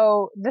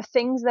 So the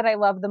things that I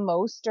love the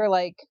most are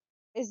like,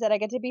 is that I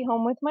get to be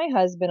home with my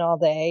husband all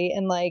day.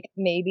 And like,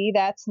 maybe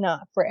that's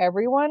not for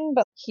everyone,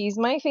 but he's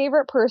my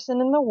favorite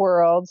person in the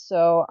world.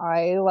 So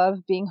I love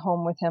being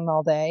home with him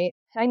all day.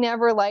 I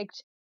never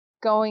liked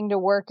going to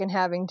work and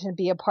having to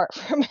be apart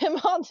from him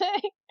all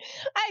day.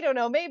 I don't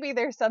know. Maybe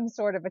there's some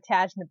sort of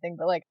attachment thing,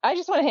 but like, I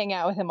just want to hang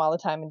out with him all the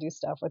time and do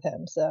stuff with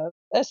him. So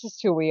that's just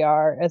who we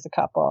are as a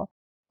couple.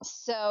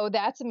 So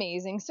that's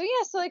amazing. So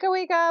yeah, so like I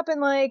wake up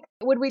and like,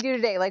 what did we do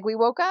today? Like we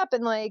woke up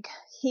and like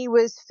he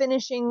was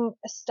finishing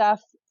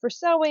stuff for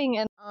sewing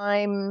and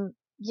I'm,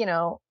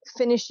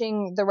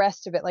 finishing the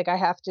rest of it. Like I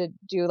have to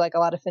do like a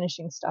lot of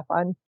finishing stuff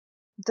on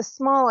the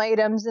small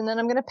items and then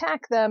I'm going to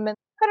pack them. And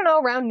I don't know,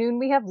 around noon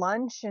we have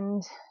lunch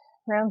and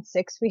around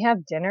 6 we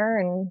have dinner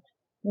and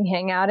we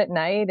hang out at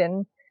night.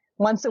 And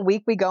once a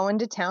week we go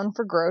into town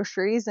for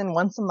groceries and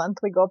once a month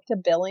we go up to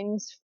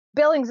Billings.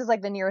 Billings is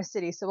like the nearest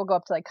city. So we'll go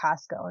up to like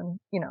Costco and,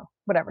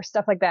 whatever,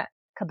 stuff like that.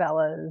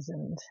 Cabela's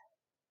and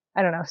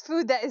I don't know,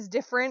 food that is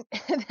different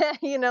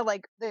than,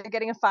 like they're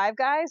getting a Five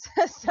Guys.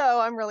 So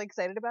I'm really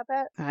excited about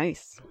that.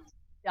 Nice.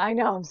 I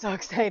know. I'm so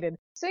excited.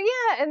 So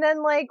yeah. And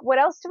then like, what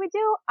else do we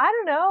do? I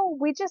don't know.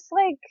 We just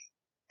like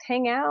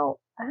hang out.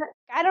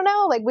 I don't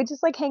know. Like we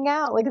just like hang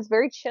out. Like it's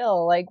very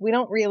chill. Like we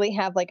don't really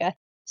have like a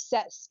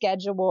set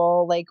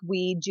schedule. Like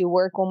we do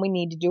work when we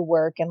need to do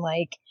work and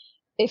like,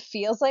 it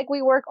feels like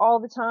we work all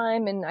the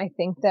time and I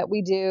think that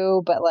we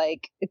do, but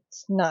like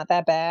it's not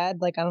that bad.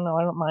 Like I don't know,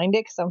 I don't mind it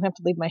because I don't have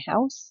to leave my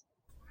house.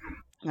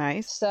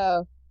 Nice.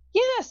 So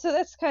yeah, so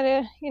that's kind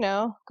of,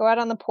 go out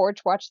on the porch,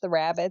 watch the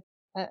rabbits.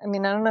 I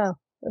mean, I don't know.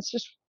 It's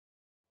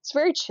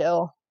very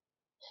chill.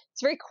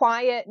 It's very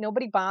quiet.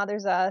 Nobody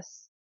bothers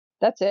us.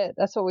 That's it.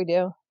 That's what we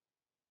do.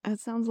 That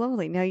sounds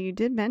lovely. Now you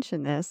did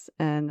mention this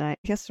and I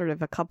guess sort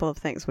of a couple of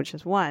things, which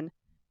is one,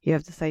 you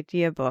have this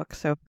idea book.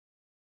 So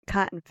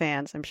cotton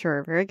fans, I'm sure,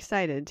 are very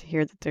excited to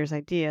hear that there's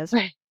ideas.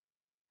 Right.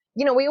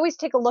 We always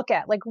take a look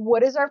at like,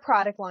 what does our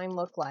product line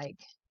look like?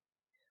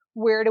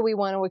 Where do we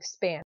want to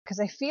expand? Because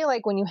I feel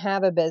like when you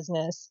have a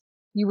business,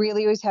 you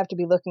really always have to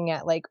be looking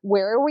at like,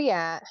 where are we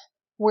at?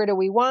 Where do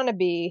we want to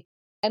be?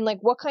 And like,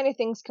 what kind of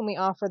things can we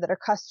offer that our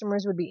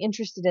customers would be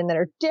interested in that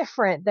are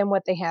different than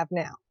what they have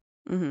now?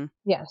 Mm-hmm.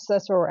 Yeah, so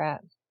that's where we're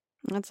at.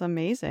 That's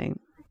amazing.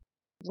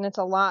 And it's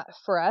a lot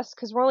for us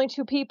because we're only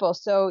 2 people.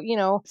 So,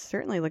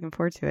 certainly looking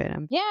forward to it.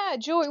 Yeah,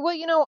 Joy.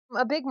 Well,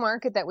 a big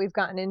market that we've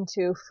gotten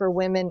into for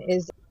women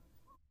is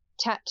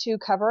tattoo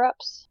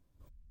cover-ups.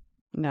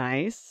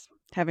 Nice.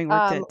 Having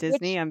worked at Which,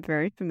 Disney, I'm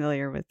very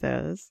familiar with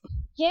those.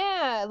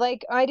 yeah,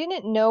 like I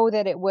didn't know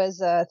that it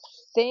was a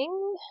thing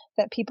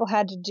that people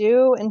had to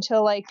do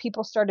until like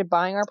people started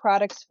buying our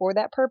products for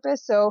that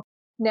purpose. So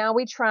now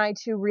we try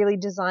to really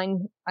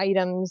design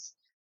items,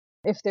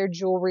 if they're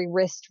jewelry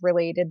wrist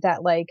related,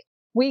 that like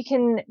we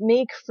can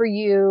make for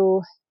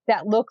you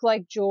that look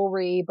like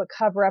jewelry but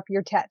cover up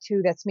your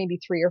tattoo that's maybe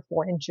 3 or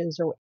 4 inches,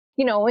 or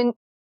and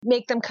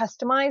make them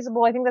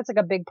customizable. I think that's like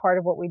a big part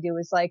of what we do.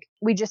 Is like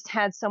we just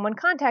had someone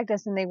contact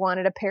us and they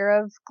wanted a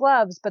pair of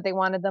gloves, but they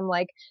wanted them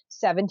like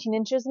 17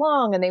 inches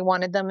long and they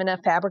wanted them in a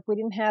fabric we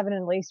didn't have and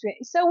in lace.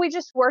 So we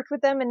just worked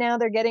with them and now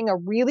they're getting a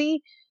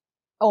really,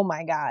 oh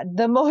my God,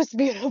 the most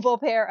beautiful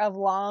pair of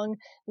long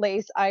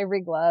lace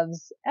ivory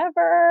gloves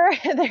ever.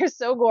 They're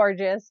so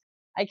gorgeous.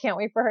 I can't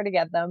wait for her to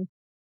get them.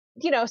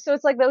 So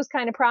it's like those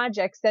kind of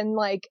projects. Then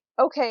like,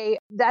 okay,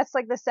 that's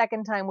like the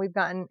second time we've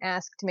gotten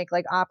asked to make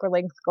like opera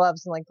length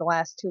gloves in like the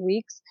last 2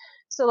 weeks.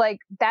 So like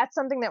that's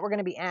something that we're going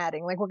to be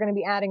adding. Like we're going to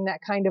be adding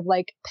that kind of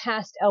like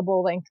past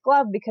elbow length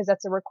glove because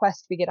that's a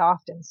request we get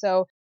often.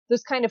 So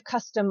those kind of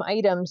custom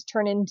items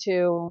turn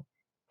into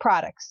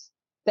products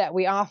that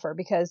we offer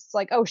because it's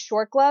like, oh,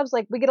 short gloves,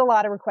 like we get a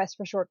lot of requests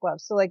for short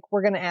gloves. So like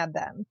we're going to add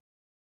them.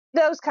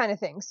 Those kind of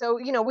things. So,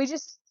 we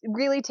just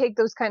really take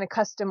those kind of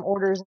custom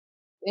orders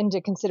into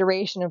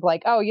consideration of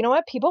like, oh, you know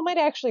what? People might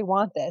actually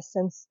want this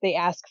since they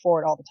ask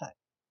for it all the time.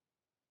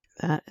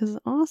 That is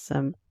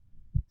awesome.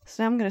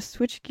 So now I'm going to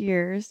switch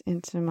gears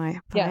into my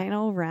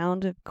final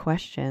round of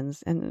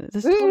questions. And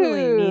this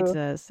totally needs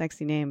a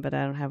sexy name, but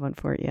I don't have one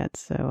for it yet.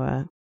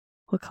 So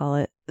we'll call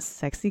it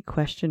Sexy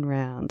Question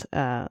Round.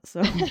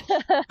 So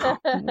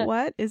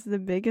what is the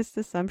biggest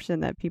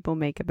assumption that people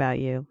make about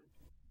you?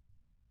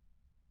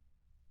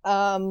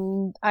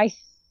 I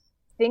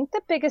think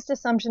the biggest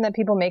assumption that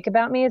people make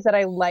about me is that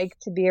I like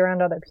to be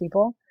around other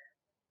people.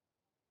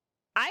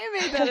 I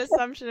made that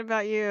assumption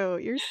about you.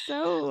 You're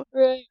so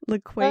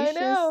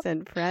loquacious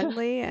and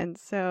friendly, and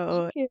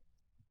so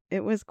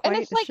it was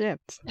quite a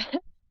shift.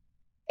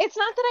 It's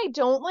not that I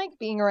don't like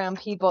being around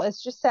people.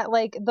 It's just that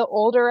like the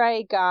older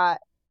I got,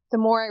 the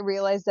more I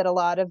realized that a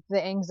lot of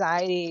the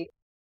anxiety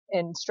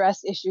and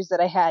stress issues that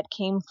I had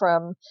came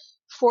from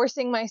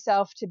forcing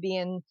myself to be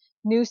in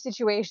new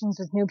situations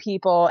with new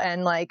people.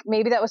 And like,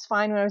 maybe that was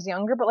fine when I was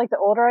younger, but like the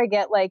older I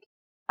get, like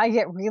I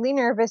get really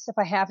nervous if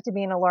I have to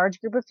be in a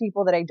large group of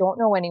people that I don't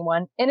know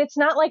anyone. And it's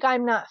not like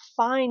I'm not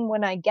fine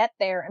when I get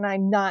there and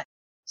I'm not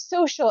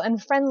social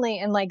and friendly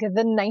and like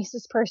the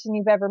nicest person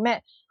you've ever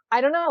met. I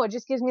don't know. It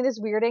just gives me this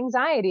weird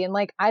anxiety. And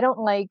like, I don't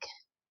like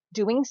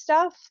doing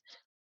stuff.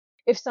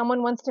 If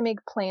someone wants to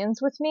make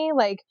plans with me,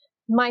 like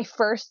my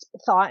first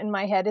thought in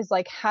my head is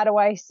like, how do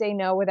I say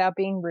no without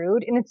being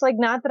rude? And it's like,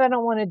 not that I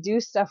don't want to do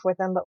stuff with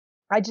them, but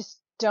I just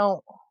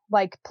don't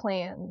like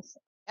plans.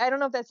 I don't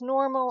know if that's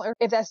normal or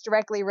if that's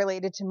directly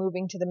related to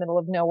moving to the middle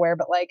of nowhere,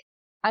 but like,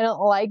 I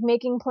don't like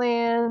making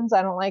plans.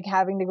 I don't like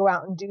having to go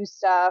out and do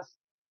stuff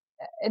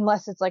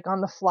unless it's like on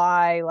the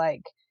fly,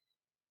 like,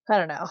 I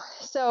don't know.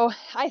 So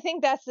I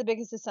think that's the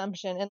biggest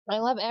assumption. And I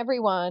love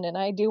everyone and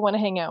I do want to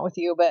hang out with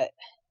you, but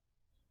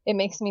it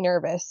makes me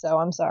nervous. So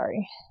I'm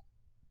sorry.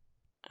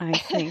 I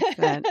think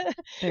that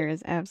there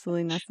is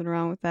absolutely nothing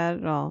wrong with that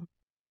at all.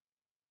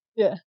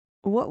 Yeah.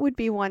 What would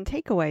be one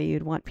takeaway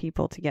you'd want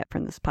people to get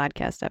from this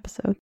podcast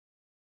episode?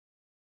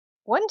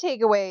 One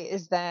takeaway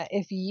is that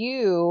if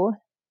you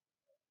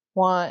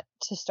want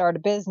to start a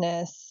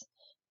business,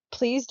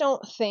 please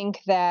don't think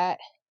that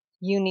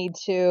you need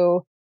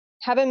to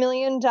have $1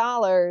 million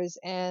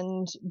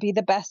and be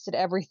the best at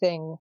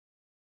everything.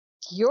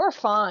 You're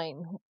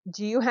fine.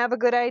 Do you have a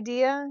good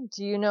idea?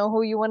 Do you know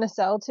who you want to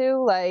sell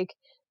to? Like,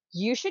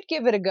 you should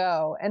give it a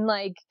go and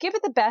like give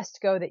it the best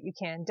go that you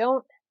can.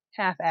 Don't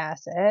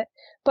half-ass it,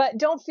 but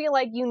don't feel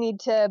like you need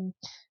to,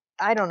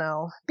 I don't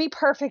know, be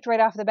perfect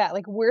right off the bat.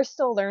 Like we're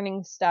still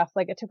learning stuff.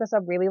 Like it took us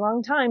a really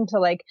long time to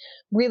like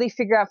really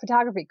figure out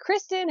photography.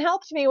 Kristen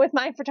helped me with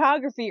my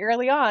photography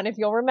early on. If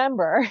you'll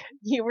remember,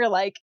 you were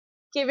like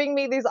giving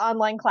me these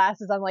online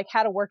classes on like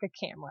how to work a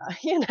camera,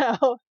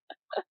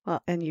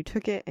 Well, and you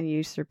took it and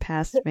you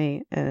surpassed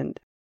me and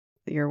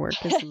your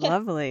work is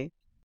lovely.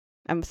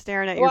 I'm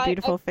staring at your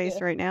beautiful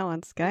face right now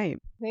on Skype.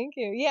 Thank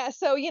you. Yeah.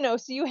 So,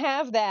 so you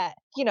have that,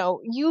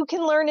 you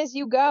can learn as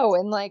you go.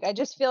 And like, I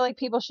just feel like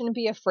people shouldn't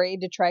be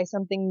afraid to try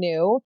something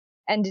new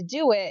and to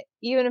do it,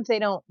 even if they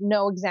don't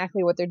know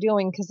exactly what they're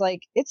doing. Cause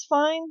like, it's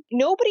fine.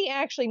 Nobody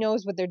actually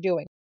knows what they're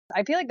doing.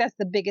 I feel like that's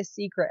the biggest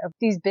secret of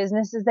these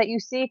businesses that you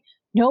see.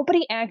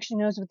 Nobody actually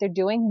knows what they're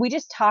doing. We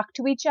just talk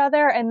to each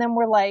other and then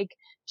we're like,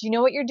 do you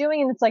know what you're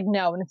doing? And it's like,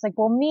 no. And it's like,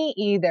 well, me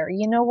either.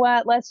 You know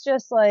what? Let's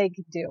just like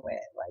do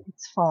it. Like,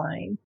 it's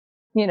fine.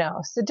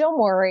 So don't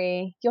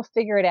worry. You'll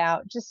figure it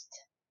out. Just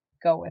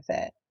go with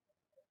it.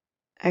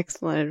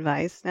 Excellent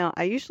advice. Now,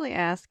 I usually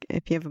ask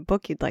if you have a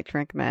book you'd like to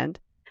recommend,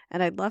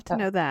 and I'd love to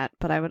know that,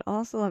 but I would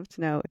also love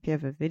to know if you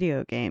have a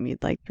video game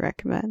you'd like to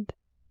recommend.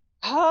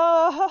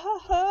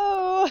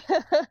 Oh,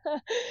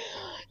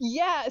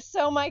 yeah.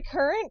 So my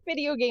current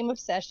video game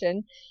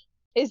obsession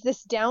is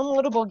this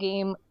downloadable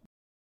game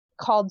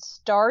called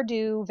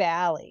Stardew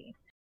Valley.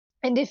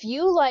 And if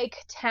you like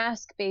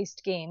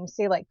task-based games,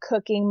 say like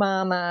Cooking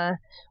Mama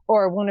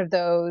or one of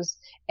those,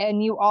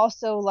 and you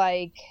also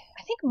like,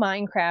 I think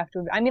Minecraft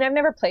I mean, I've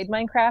never played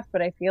Minecraft,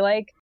 but I feel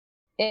like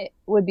it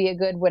would be a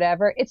good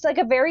whatever. It's like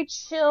a very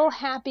chill,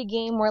 happy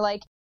game where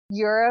like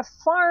you're a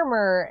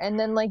farmer and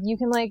then like you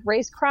can like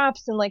raise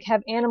crops and like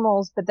have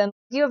animals, but then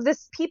you have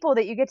this people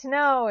that you get to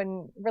know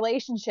and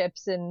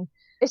relationships, and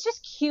it's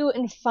just cute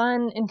and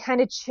fun and kind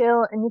of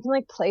chill, and you can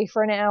like play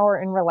for an hour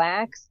and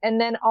relax.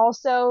 And then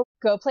also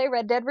go play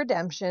Red Dead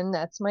Redemption.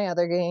 That's my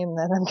other game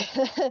that I'm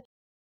gonna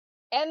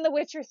and The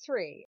Witcher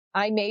 3.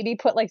 I maybe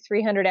put like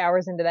 300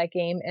 hours into that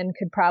game and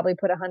could probably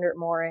put 100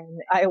 more in.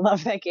 I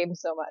love that game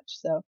so much.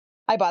 So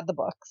I bought the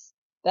books.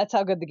 That's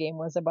how good the game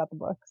was. I bought the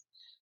books.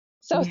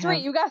 So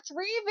you got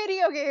 3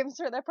 video games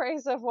for the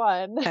price of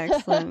 1.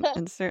 Excellent.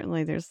 And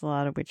certainly there's a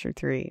lot of Witcher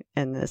 3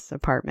 in this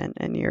apartment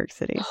in New York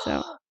City.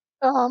 So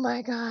oh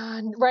my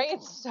God. Right?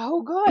 It's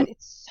so good.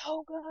 It's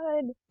so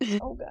good.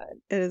 So good.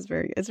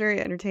 it's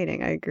very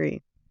entertaining. I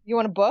agree. You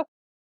want a book?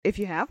 If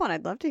you have one,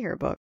 I'd love to hear a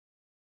book.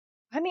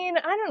 I mean,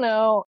 I don't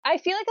know. I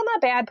feel like I'm a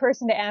bad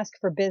person to ask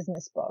for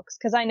business books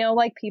because I know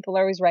like people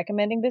are always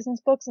recommending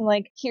business books, and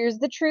like, here's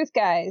the truth,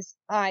 guys.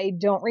 I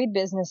don't read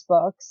business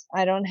books.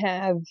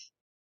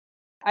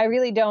 I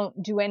really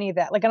don't do any of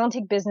that. Like, I don't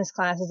take business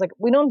classes. Like,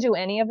 we don't do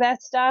any of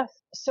that stuff.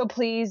 So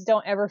please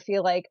don't ever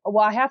feel like,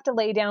 well, I have to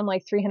lay down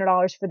like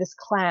 $300 for this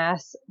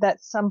class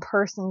that some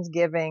person's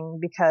giving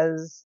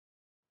because,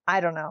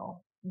 I don't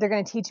know, they're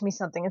going to teach me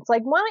something. It's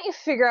like, why don't you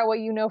figure out what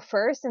you know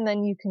first and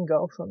then you can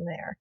go from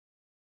there.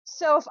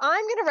 So if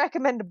I'm going to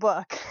recommend a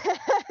book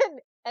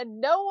and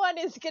no one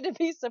is going to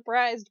be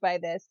surprised by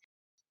this,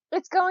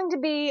 it's going to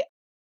be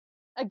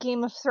A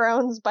Game of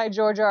Thrones by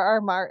George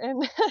R.R.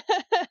 Martin.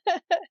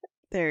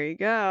 There you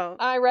go.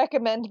 I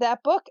recommend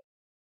that book.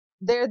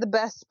 They're the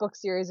best book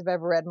series I've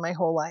ever read in my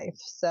whole life.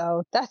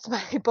 So that's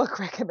my book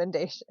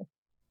recommendation.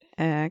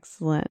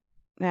 Excellent.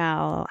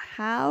 Now,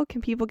 how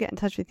can people get in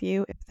touch with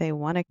you if they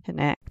want to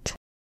connect?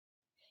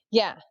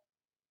 Yeah.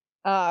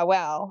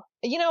 Well,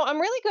 I'm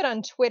really good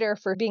on Twitter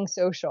for being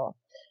social.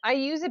 I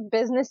use it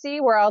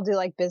businessy where I'll do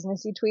like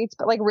businessy tweets,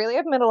 but like really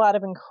I've met a lot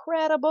of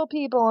incredible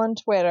people on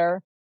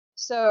Twitter.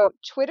 So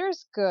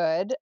Twitter's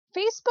good.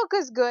 Facebook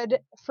is good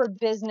for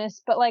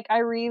business, but like I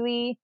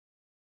really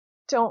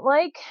don't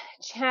like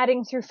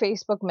chatting through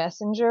Facebook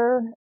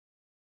Messenger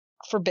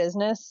for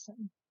business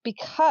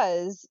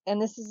because,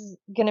 and this is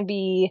going to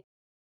be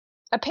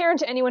apparent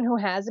to anyone who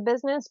has a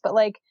business, but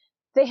like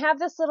they have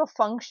this little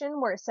function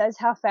where it says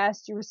how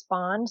fast you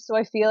respond. So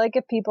I feel like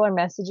if people are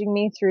messaging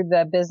me through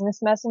the business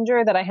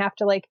messenger that I have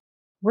to like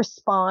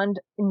respond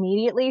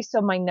immediately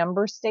so my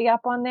numbers stay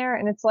up on there.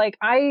 And it's like,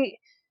 I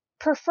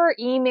prefer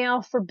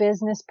email for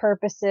business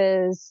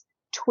purposes,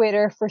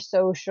 Twitter for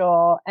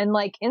social, and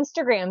like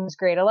Instagram is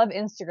great. I love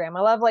Instagram.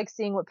 I love like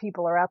seeing what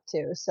people are up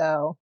to.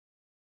 So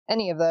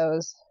any of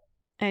those.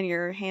 And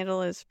your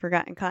handle is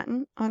Forgotten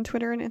Cotton on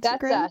Twitter and Instagram?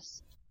 That's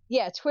us.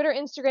 Yeah, Twitter,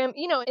 Instagram,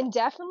 and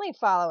definitely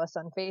follow us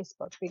on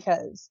Facebook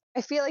because I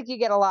feel like you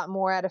get a lot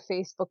more out of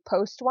Facebook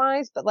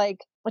post-wise, but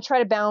like I try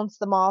to balance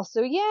them all.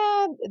 So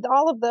yeah,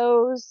 all of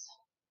those.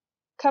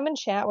 Come and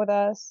chat with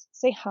us.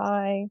 Say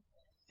hi.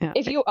 Yeah.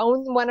 If you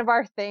own one of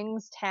our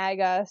things, tag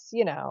us,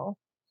 the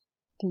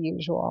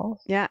usual.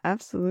 Yeah,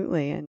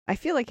 absolutely. And I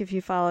feel like if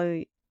you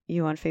follow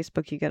you on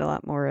Facebook, you get a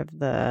lot more of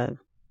the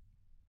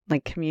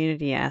like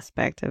community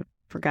aspect of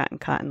Forgotten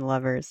Cotton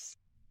lovers.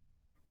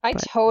 I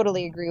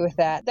totally agree with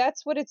that.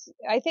 That's what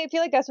I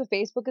feel like that's what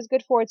Facebook is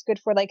good for. It's good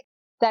for like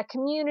that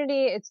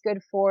community. It's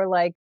good for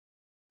like,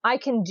 I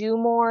can do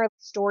more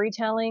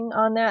storytelling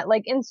on that.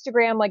 Like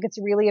Instagram, like it's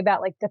really about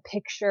like the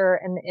picture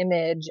and the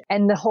image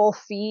and the whole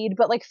feed.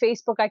 But like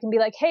Facebook, I can be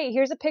like, hey,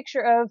 here's a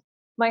picture of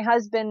my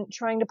husband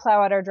trying to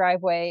plow out our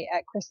driveway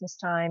at Christmas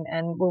time.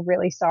 And we're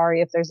really sorry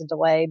if there's a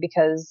delay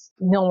because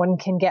no one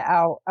can get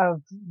out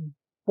of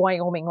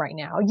Wyoming right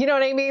now. You know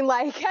what I mean?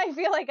 Like, I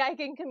feel like I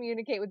can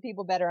communicate with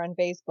people better on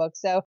Facebook.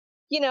 So,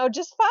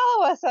 just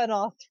follow us on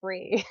all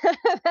 3.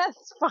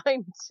 That's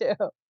fine too.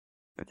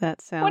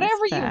 That sounds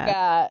whatever fab. You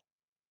got.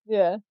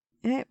 Yeah.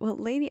 Yeah. Well,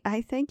 lady,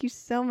 I thank you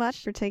so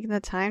much for taking the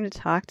time to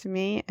talk to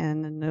me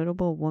and the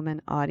Notable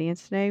Woman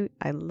audience today.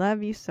 I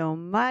love you so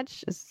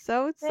much.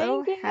 So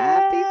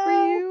happy for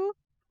you.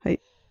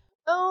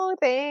 Oh,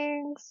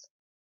 thanks.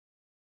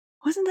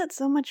 Wasn't that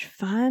so much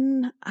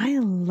fun? I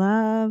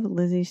love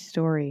Lizzi's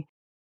story.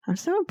 I'm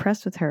so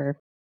impressed with her.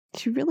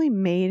 She really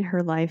made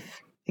her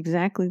life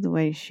exactly the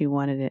way she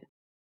wanted it.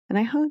 And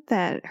I hope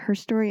that her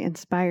story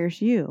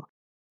inspires you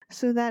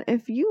so that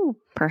if you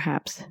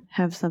perhaps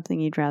have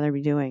something you'd rather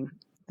be doing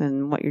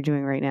than what you're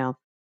doing right now,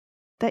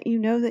 that you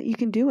know that you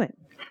can do it.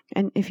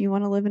 And if you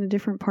want to live in a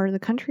different part of the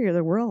country or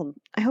the world,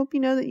 I hope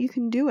you know that you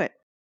can do it.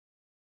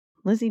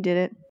 Lizzi did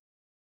it.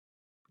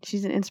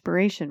 She's an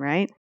inspiration,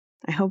 right?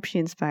 I hope she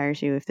inspires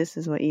you if this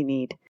is what you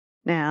need.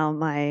 Now,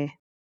 my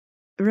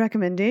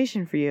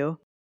recommendation for you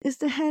is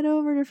to head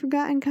over to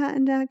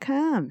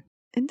ForgottenCotton.com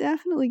and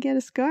definitely get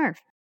a scarf.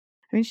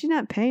 I mean, she's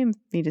not paying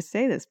me to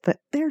say this, but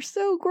they're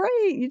so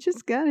great. You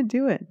just got to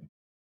do it.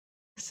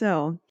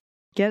 So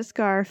get a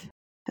scarf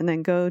and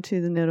then go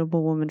to the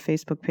Notable Woman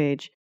Facebook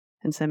page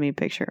and send me a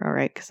picture. All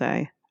right. Because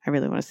I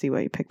really want to see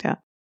what you picked out.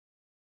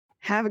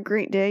 Have a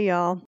great day,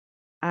 y'all.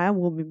 I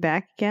will be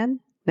back again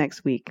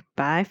next week.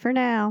 Bye for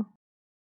now.